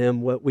attributing to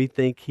him what we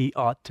think he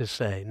ought to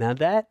say. Now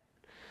that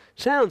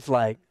sounds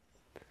like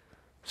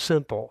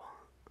simple,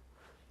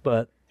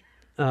 but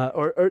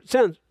or it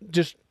sounds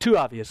just too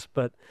obvious,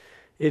 but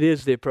it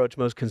is the approach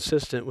most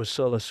consistent with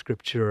sola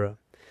scriptura.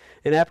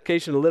 In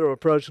application of the literal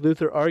approach,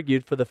 Luther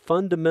argued for the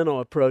fundamental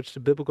approach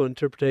to biblical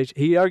interpretation.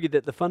 He argued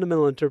that the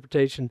fundamental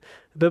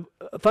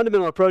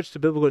approach to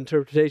biblical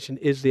interpretation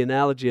is the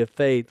analogy of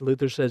faith.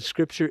 Luther says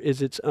Scripture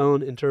is its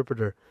own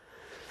interpreter.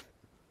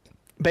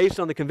 Based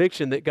on the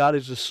conviction that God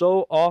is the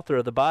sole author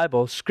of the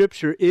Bible,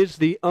 Scripture is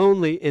the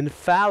only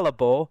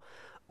infallible,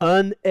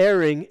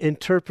 unerring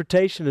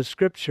interpretation of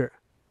Scripture.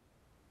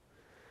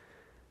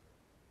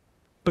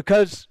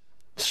 Because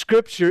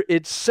Scripture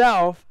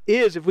itself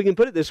is, if we can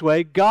put it this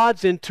way,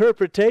 God's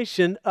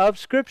interpretation of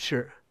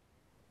Scripture.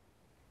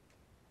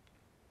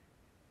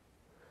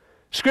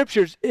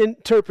 Scripture's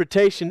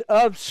interpretation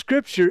of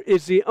Scripture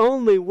is the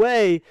only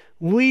way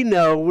we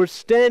know we're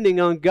standing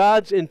on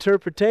God's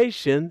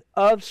interpretation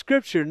of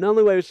Scripture. The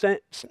only way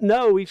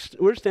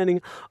we're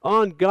standing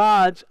on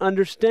God's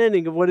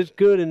understanding of what is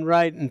good and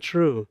right and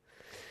true.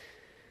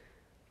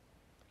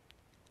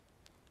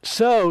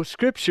 So,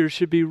 Scripture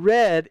should be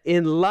read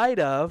in light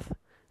of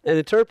and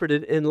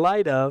interpreted in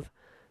light of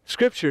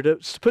Scripture.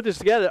 To put this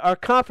together, our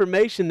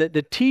confirmation that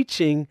the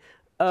teaching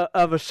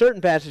of a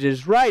certain passage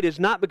is right is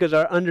not because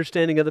our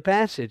understanding of the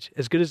passage,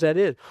 as good as that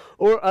is,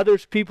 or other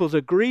people's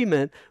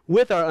agreement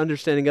with our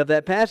understanding of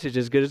that passage,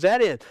 as good as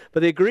that is,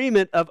 but the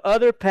agreement of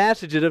other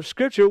passages of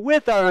Scripture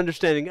with our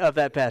understanding of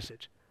that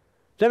passage.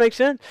 Does that make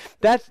sense?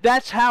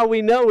 That's how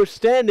we know we're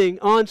standing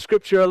on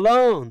Scripture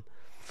alone.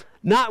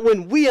 Not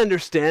when we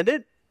understand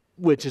it,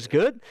 which is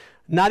good.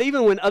 Not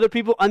even when other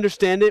people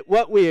understand it,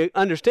 what we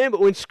understand, but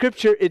when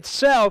Scripture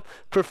itself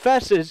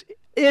professes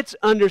its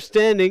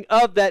understanding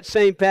of that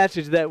same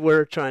passage that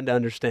we're trying to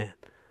understand.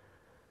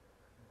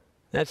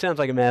 That sounds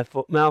like a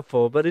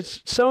mouthful, but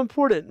it's so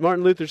important.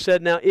 Martin Luther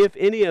said, now, if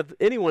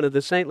any one of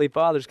the saintly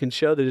fathers can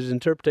show that his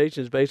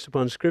interpretation is based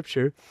upon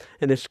Scripture,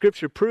 and if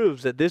Scripture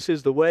proves that this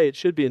is the way it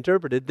should be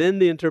interpreted, then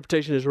the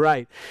interpretation is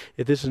right.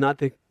 If this is not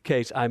the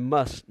case, I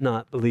must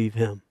not believe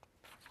him.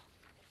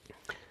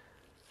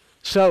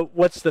 So,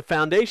 what's the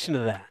foundation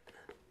of that?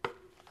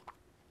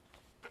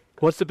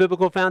 What's the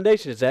biblical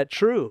foundation? Is that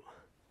true?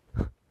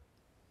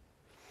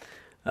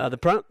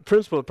 The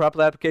principle of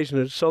proper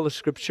application of sola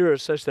scriptura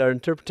is such that our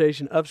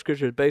interpretation of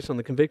Scripture is based on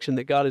the conviction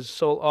that God is the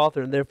sole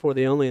author and therefore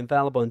the only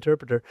infallible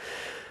interpreter.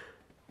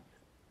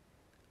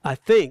 I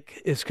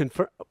think is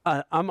confirmed.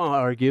 I'm going to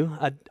argue.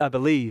 I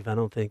believe. I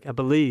don't think. I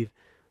believe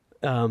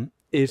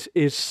is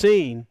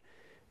seen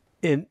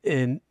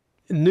in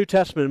New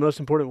Testament in the most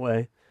important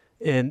way.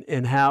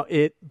 And how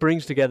it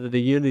brings together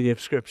the unity of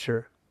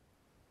Scripture.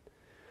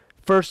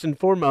 First and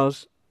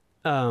foremost,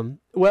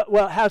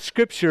 how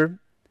Scripture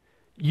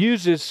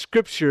uses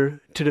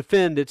Scripture to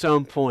defend its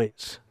own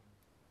points.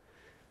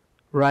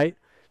 Right?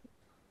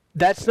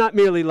 That's not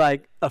merely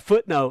like a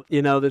footnote,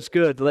 that's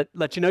good.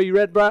 Let you know you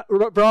read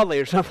broadly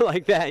or something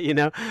like that,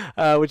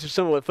 which is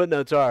some of what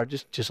footnotes are.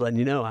 Just letting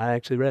you know I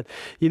actually read.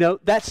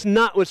 That's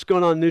not what's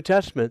going on in the New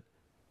Testament.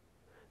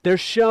 They're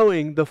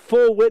showing the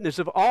full witness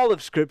of all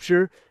of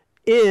Scripture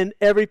in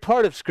every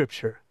part of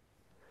Scripture.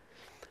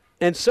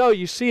 And so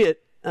you see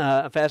it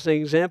a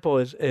fascinating example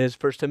is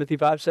 1 Timothy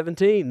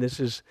 5:17. This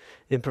is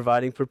in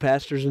providing for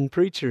pastors and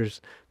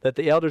preachers, that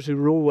the elders who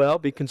rule well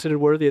be considered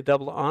worthy of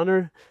double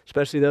honor,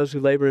 especially those who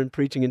labor in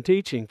preaching and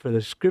teaching. For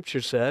the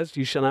scripture says,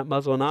 you shall not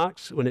muzzle an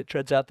ox when it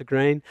treads out the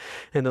grain,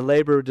 and the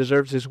laborer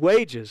deserves his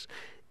wages.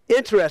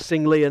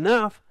 Interestingly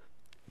enough,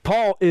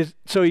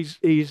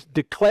 he's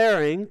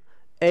declaring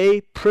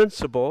a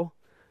principle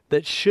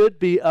that should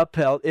be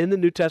upheld in the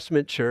New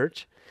Testament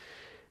church,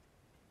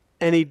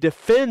 and he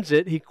defends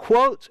it. He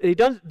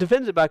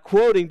defends it by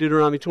quoting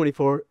Deuteronomy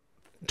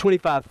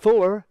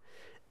 25:4,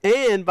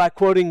 and by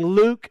quoting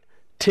Luke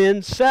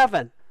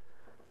 10:7.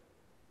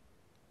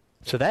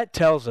 So that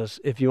tells us,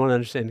 if you want to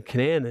understand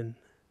canon,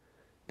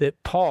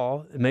 that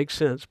Paul, it makes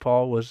sense.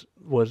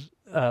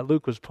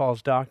 Luke was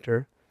Paul's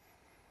doctor.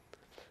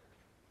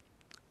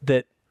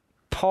 That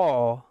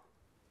Paul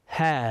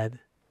had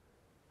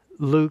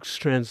Luke's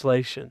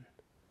translation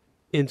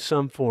in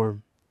some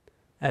form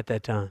at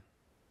that time.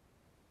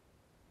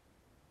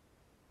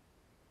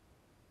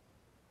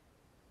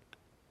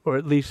 Or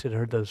at least had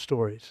heard those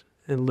stories.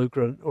 And Luke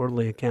wrote an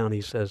orderly account,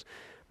 he says.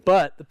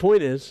 But the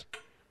point is,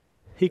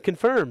 he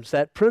confirms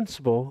that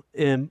principle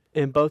in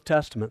both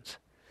Testaments.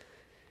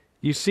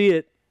 You see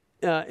it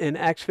in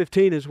Acts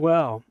 15 as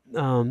well.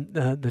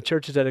 The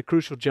church is at a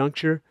crucial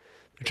juncture.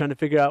 They're trying to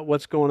figure out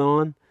what's going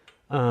on.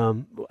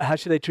 How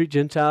should they treat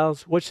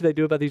Gentiles? What should they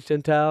do about these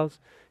Gentiles?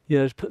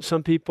 There's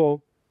some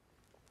people,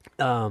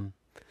 some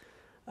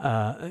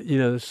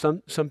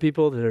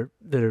people that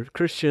are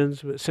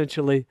Christians,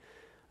 essentially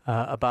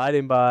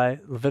abiding by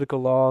Levitical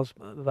laws,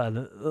 by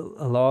the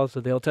laws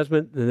of the Old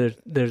Testament.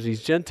 There's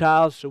these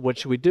Gentiles. So what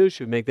should we do?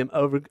 Should we make them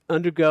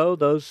undergo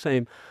those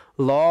same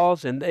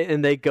laws? And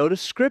they go to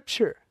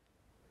Scripture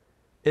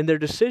in their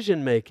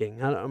decision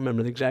making. I don't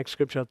remember the exact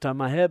scripture off the top of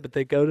my head, but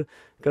they go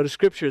to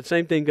Scripture. The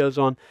same thing goes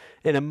on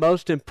in a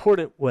most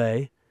important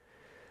way.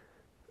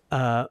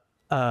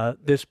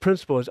 This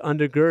principle is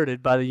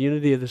undergirded by the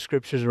unity of the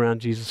Scriptures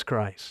around Jesus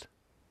Christ.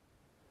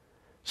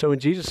 So when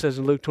Jesus says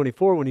in Luke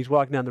 24, when he's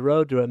walking down the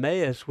road to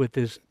Emmaus with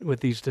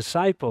these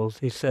disciples,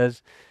 he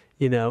says,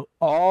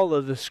 all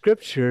of the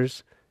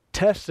Scriptures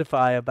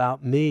testify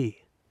about me.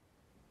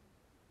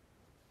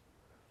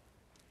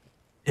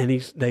 And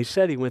they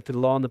said he went through the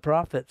law and the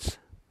prophets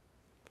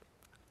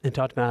and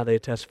talked about how they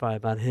testify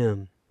about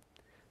him.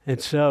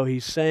 And so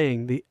he's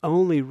saying the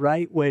only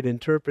right way to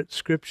interpret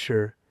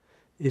Scripture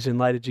is in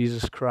light of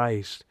Jesus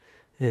Christ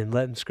and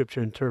letting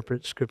Scripture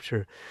interpret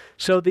Scripture.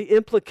 So the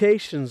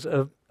implications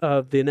of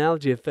the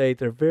analogy of faith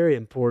are very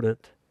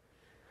important.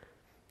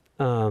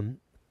 I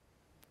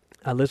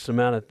list them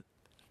out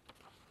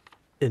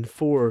in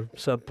 4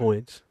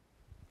 subpoints.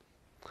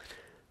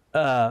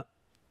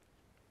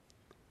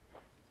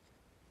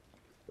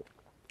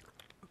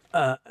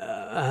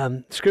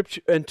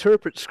 Scripture,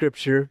 interpret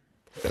Scripture,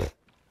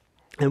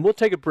 and we'll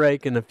take a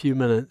break in a few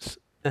minutes,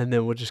 and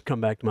then we'll just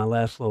come back to my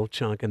last little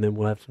chunk, and then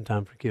we'll have some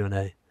time for Q&A,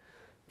 if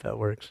that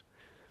works.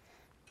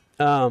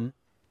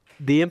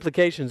 The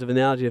implications of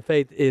analogy of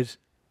faith is,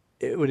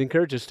 it would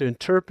encourage us to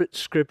interpret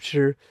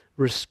Scripture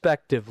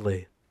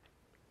respectively.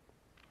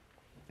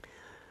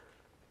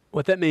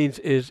 What that means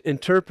is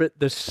interpret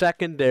the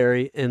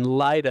secondary in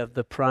light of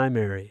the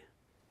primary,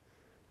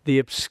 the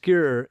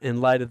obscure in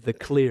light of the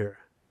clear.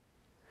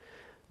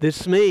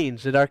 This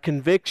means that our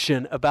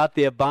conviction about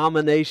the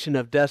abomination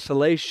of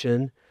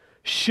desolation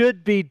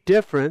should be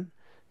different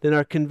than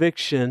our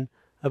conviction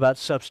about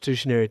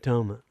substitutionary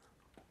atonement.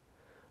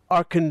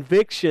 Our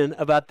conviction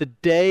about the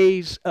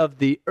days of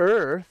the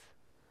earth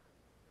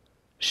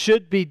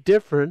should be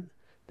different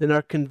than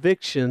our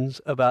convictions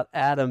about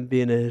Adam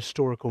being a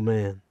historical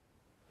man.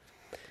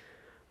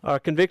 Our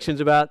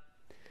convictions about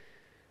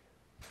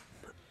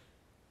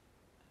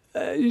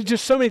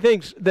just so many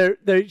things,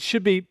 they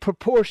should be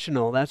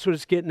proportional. That's what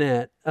it's getting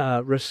at.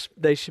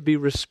 They should be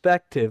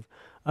respective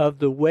of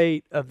the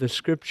weight of the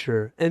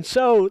Scripture. And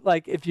so,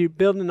 like, if you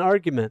build an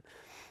argument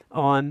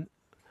on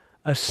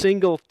a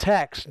single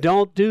text,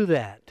 don't do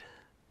that.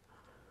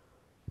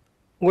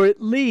 Or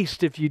at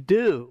least if you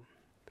do,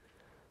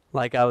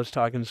 like I was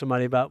talking to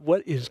somebody about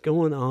what is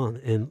going on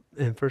in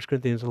 1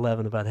 Corinthians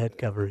 11 about head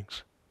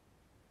coverings.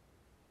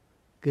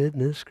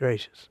 Goodness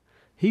gracious.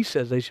 He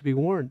says they should be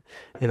worn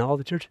in all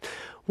the churches.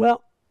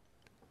 Well,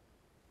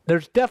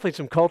 there's definitely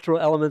some cultural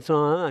elements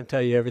on. I can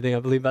tell you everything I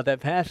believe about that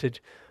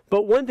passage.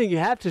 But one thing you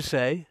have to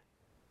say,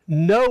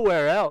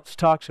 nowhere else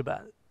talks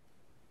about it.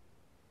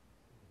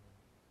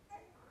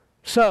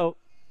 So,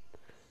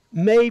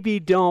 maybe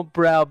don't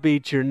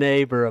browbeat your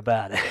neighbor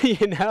about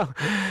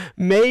it,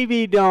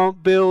 Maybe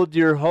don't build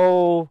your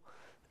whole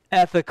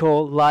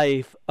ethical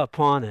life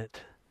upon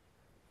it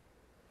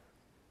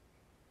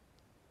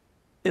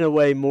in a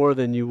way more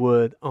than you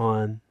would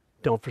on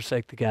don't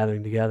forsake the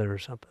gathering together or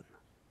something.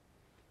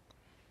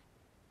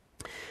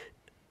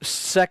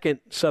 Second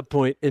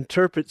subpoint,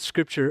 interpret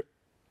Scripture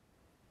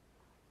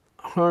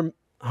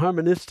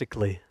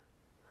harmonistically.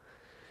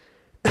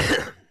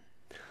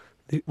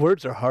 The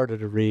words are harder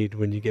to read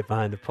when you get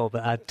behind the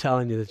pulpit. I'm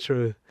telling you the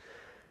truth.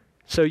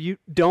 So you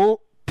don't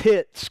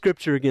pit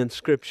Scripture against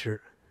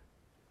Scripture.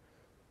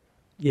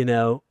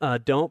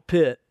 Don't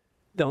pit.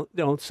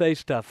 Don't say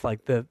stuff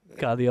like the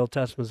God of the Old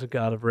Testament is a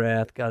God of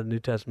wrath, God of the New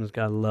Testament is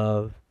God of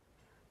love.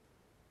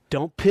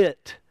 Don't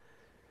pit.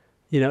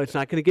 It's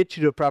not going to get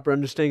you to a proper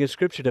understanding of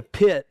Scripture to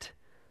pit.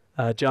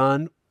 1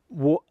 John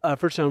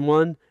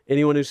 1,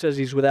 anyone who says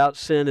he's without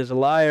sin is a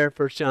liar.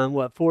 1 John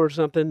 4 or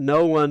something?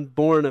 No one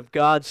born of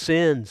God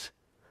sins.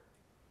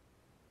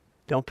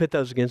 Don't pit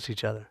those against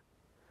each other.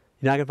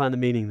 You're not going to find the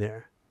meaning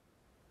there.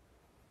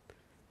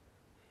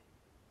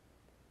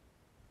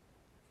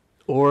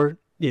 Or,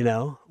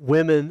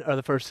 women are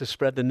the first to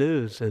spread the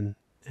news in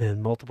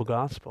multiple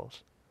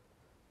Gospels.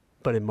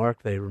 But in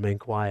Mark, they remain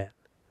quiet.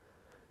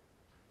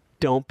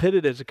 Don't pit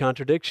it as a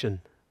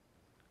contradiction.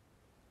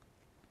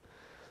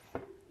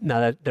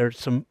 Now, there's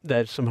some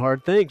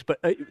hard things, but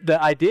the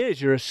idea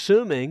is you're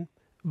assuming,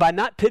 by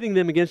not pitting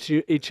them against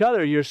each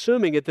other, you're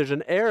assuming if there's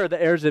an error,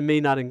 the error's in me,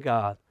 not in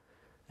God,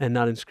 and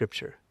not in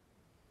Scripture.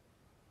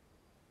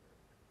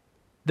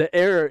 The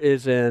error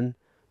is in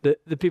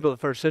the people of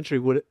the first century.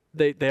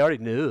 They already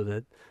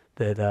knew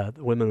that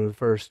women were the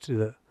first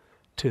to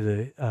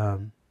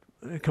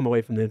come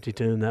away from the empty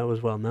tomb. That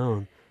was well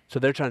known. So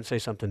they're trying to say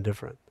something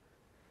different.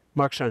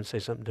 Mark's trying to say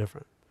something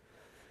different.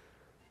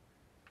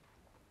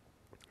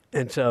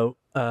 And so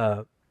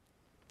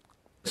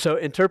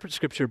interpret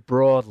Scripture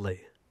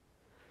broadly.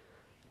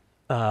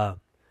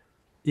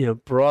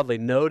 Broadly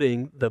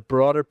noting the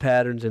broader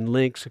patterns and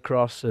links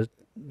across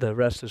the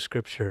rest of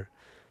Scripture.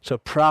 So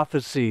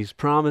prophecies,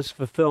 promise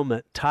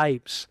fulfillment,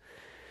 types.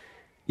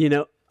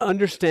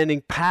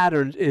 Understanding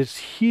patterns is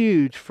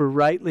huge for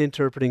rightly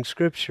interpreting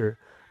Scripture.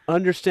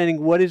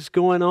 Understanding what is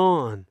going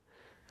on.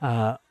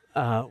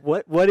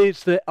 What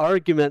is the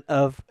argument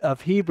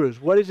of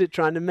Hebrews? What is it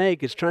trying to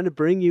make? It's trying to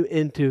bring you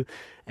into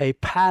a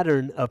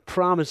pattern of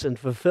promise and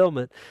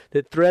fulfillment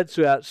that threads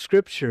throughout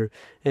Scripture.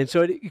 And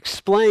so it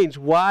explains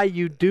why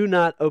you do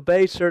not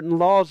obey certain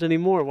laws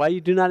anymore, why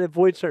you do not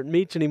avoid certain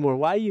meats anymore,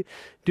 why you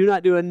do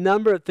not do a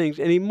number of things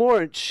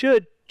anymore. It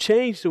should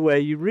change the way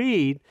you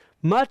read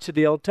much of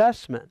the Old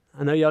Testament.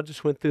 I know y'all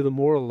just went through the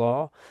moral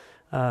law,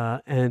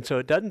 and so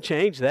it doesn't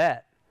change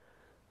that,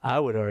 I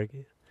would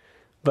argue.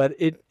 But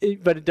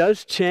it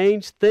does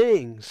change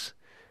things,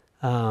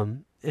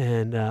 and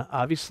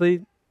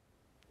obviously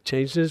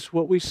changes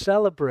what we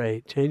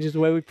celebrate, changes the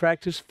way we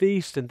practice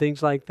feasts and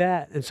things like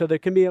that. And so there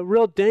can be a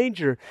real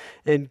danger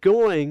in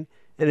going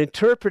and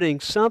interpreting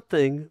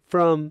something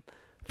from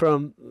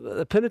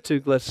the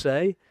Pentateuch, let's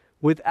say,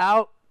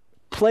 without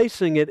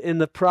placing it in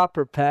the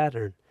proper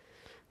pattern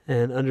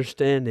and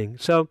understanding.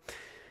 So,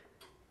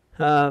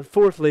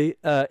 fourthly,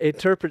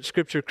 interpret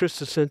Scripture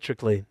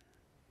Christocentrically,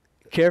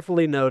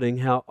 carefully noting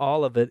how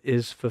all of it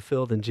is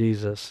fulfilled in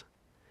Jesus.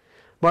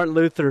 Martin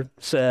Luther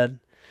said,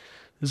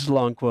 this is a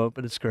long quote,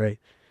 but it's great.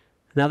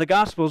 Now the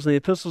Gospels and the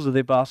epistles of the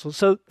apostles.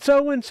 So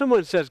when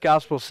someone says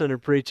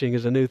gospel-centered preaching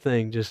is a new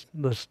thing, just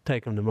let's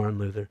take them to Martin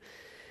Luther.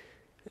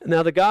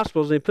 Now the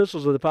Gospels and the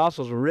epistles of the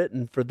apostles were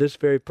written for this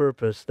very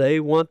purpose. They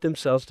want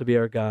themselves to be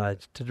our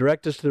guides, to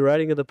direct us to the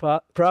writing of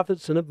the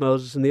prophets and of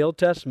Moses in the Old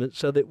Testament,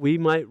 so that we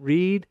might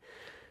read,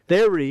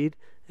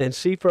 and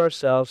see for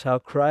ourselves how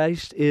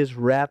Christ is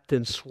wrapped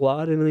in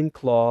swaddling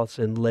cloths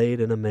and laid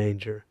in a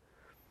manger.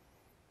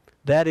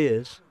 That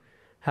is,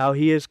 how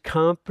he is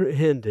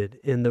comprehended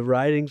in the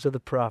writings of the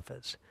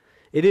prophets.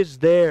 It is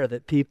there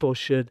that people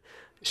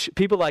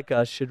like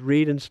us should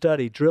read and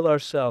study, drill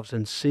ourselves,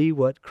 and see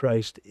what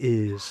Christ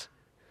is,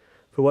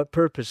 for what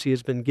purpose he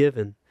has been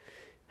given,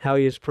 how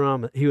he was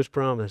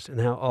promised, and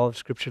how all of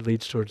Scripture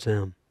leads towards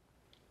him.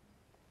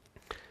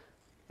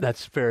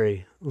 That's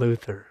very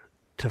Luther,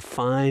 to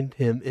find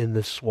him in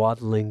the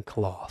swaddling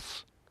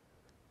cloths.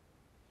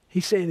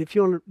 He's saying, if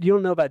you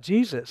don't know about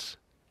Jesus,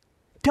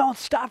 don't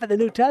stop at the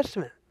New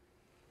Testament.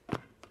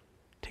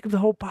 Take up the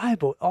whole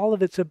Bible. All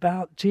of it's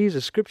about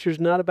Jesus. Scripture is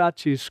not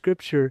about you.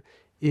 Scripture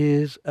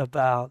is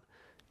about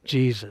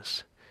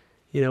Jesus.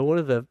 One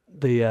of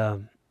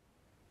the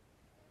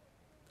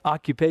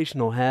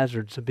occupational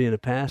hazards of being a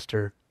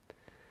pastor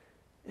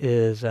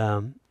is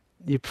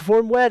you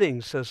perform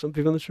weddings. So some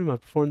people in this room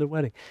have performed their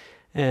wedding.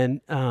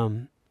 And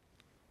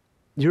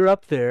you're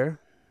up there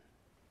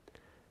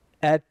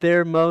at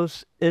their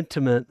most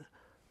intimate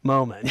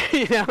moment.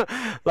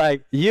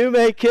 Like you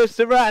may kiss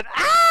the bride.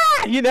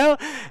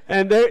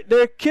 And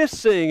they're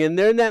kissing and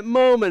they're in that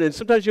moment. And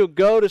sometimes you'll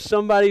go to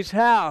somebody's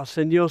house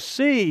and you'll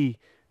see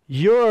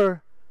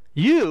you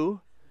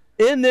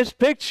in this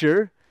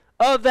picture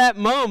of that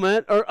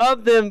moment or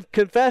of them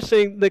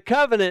confessing the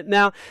covenant.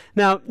 Now,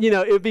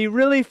 it would be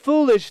really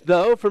foolish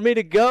though for me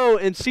to go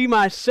and see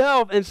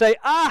myself and say,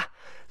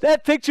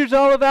 that picture's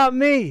all about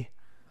me.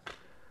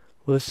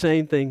 Well, the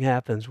same thing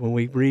happens when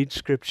we read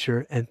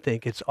Scripture and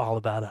think it's all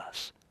about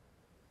us.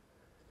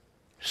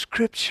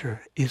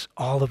 Scripture is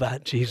all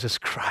about Jesus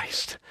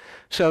Christ.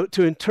 So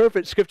to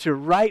interpret Scripture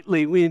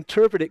rightly, we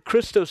interpret it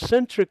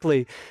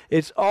Christocentrically.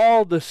 It's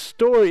all the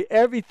story.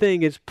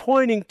 Everything is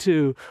pointing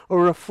to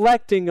or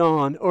reflecting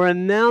on or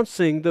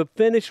announcing the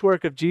finished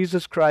work of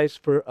Jesus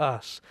Christ for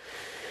us.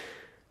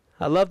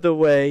 I love the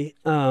way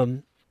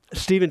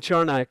Stephen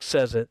Charnock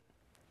says it.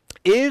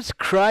 Is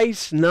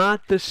Christ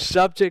not the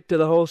subject of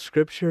the whole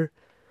Scripture?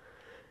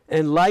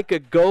 And like a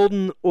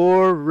golden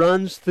ore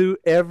runs through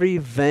every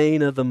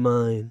vein of the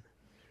mind.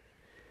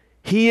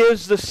 He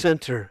is the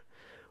center,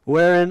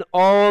 wherein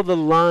all the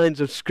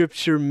lines of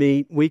Scripture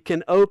meet. We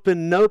can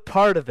open no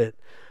part of it,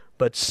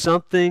 but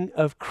something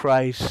of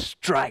Christ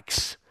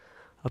strikes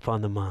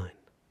upon the mind.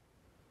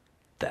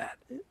 That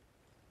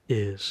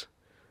is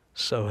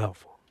so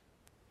helpful.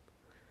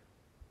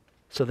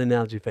 So the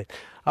analogy of faith.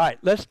 All right,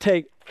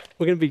 we're going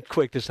to be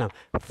quick this time.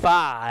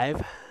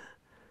 5,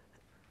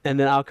 and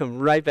then I'll come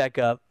right back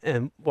up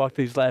and walk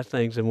these last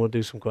things, and we'll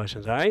do some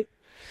questions, all right?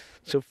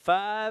 So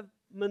 5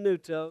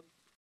 minutos.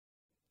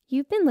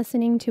 You've been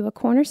listening to a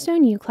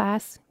Cornerstone U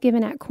class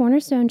given at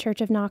Cornerstone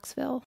Church of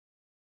Knoxville.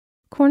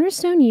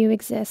 Cornerstone U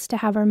exists to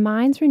have our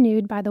minds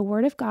renewed by the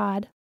Word of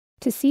God,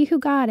 to see who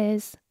God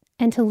is,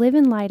 and to live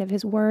in light of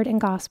His Word and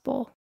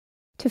Gospel.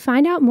 To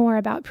find out more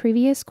about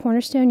previous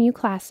Cornerstone U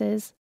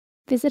classes,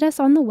 visit us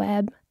on the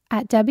web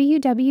at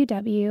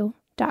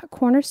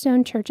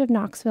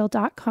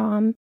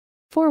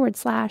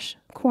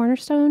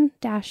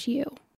www.cornerstonechurchofknoxville.com/cornerstone-u.